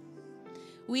do.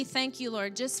 We thank you,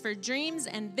 Lord, just for dreams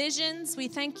and visions. We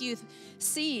thank you,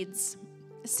 seeds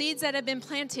that have been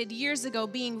planted years ago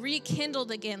being rekindled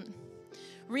again,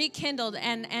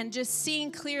 and just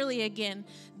seeing clearly again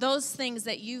those things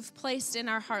that you've placed in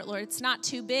our heart, Lord. It's not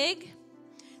too big.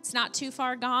 It's not too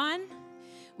far gone.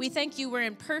 We thank you we're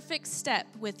in perfect step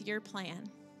with your plan.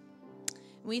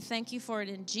 We thank you for it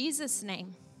in Jesus'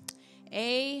 name.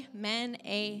 Amen,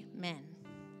 amen.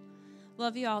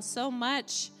 Love you all so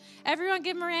much. Everyone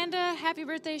give Miranda a happy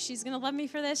birthday. She's going to love me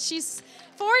for this. She's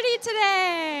 40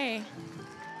 today.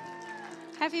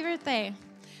 Happy birthday.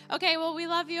 Okay, well, we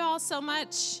love you all so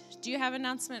much. Do you have an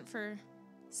announcement for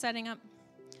setting up?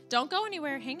 Don't go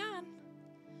anywhere. Hang on.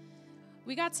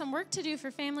 We got some work to do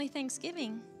for Family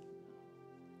Thanksgiving.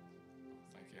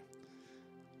 Thank you.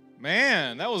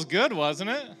 Man, that was good,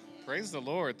 wasn't it? Praise the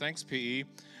Lord. Thanks, PE.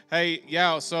 Hey,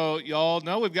 yeah, so y'all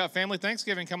know we've got Family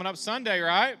Thanksgiving coming up Sunday,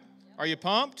 right? Are you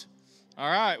pumped?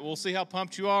 All right, we'll see how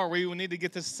pumped you are. We will need to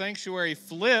get this sanctuary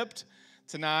flipped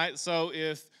tonight, so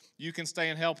if you can stay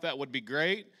and help, that would be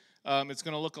great. It's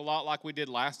going to look a lot like we did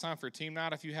last time for team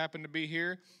night if you happen to be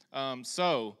here.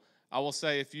 So I will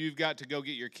say if you've got to go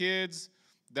get your kids,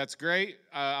 that's great.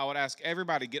 I would ask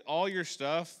everybody, get all your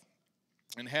stuff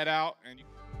and head out.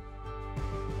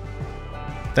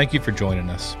 Thank you for joining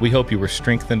us. We hope you were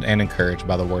strengthened and encouraged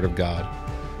by the Word of God.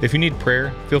 If you need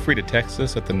prayer, feel free to text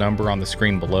us at the number on the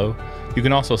screen below. You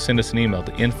can also send us an email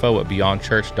to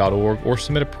info@beyondchurch.org or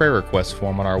submit a prayer request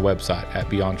form on our website at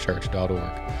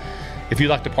beyondchurch.org. If you'd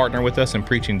like to partner with us in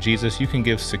preaching Jesus, you can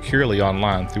give securely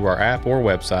online through our app or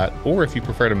website, or if you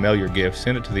prefer to mail your gift,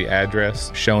 send it to the address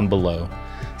shown below.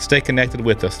 Stay connected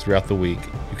with us throughout the week.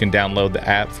 You can download the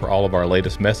app for all of our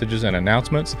latest messages and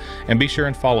announcements, and be sure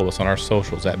and follow us on our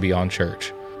socials at Beyond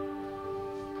Church.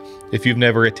 If you've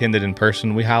never attended in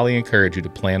person, we highly encourage you to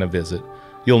plan a visit.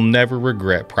 You'll never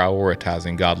regret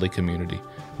prioritizing godly community.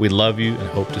 We love you and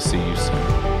hope to see you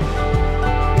soon.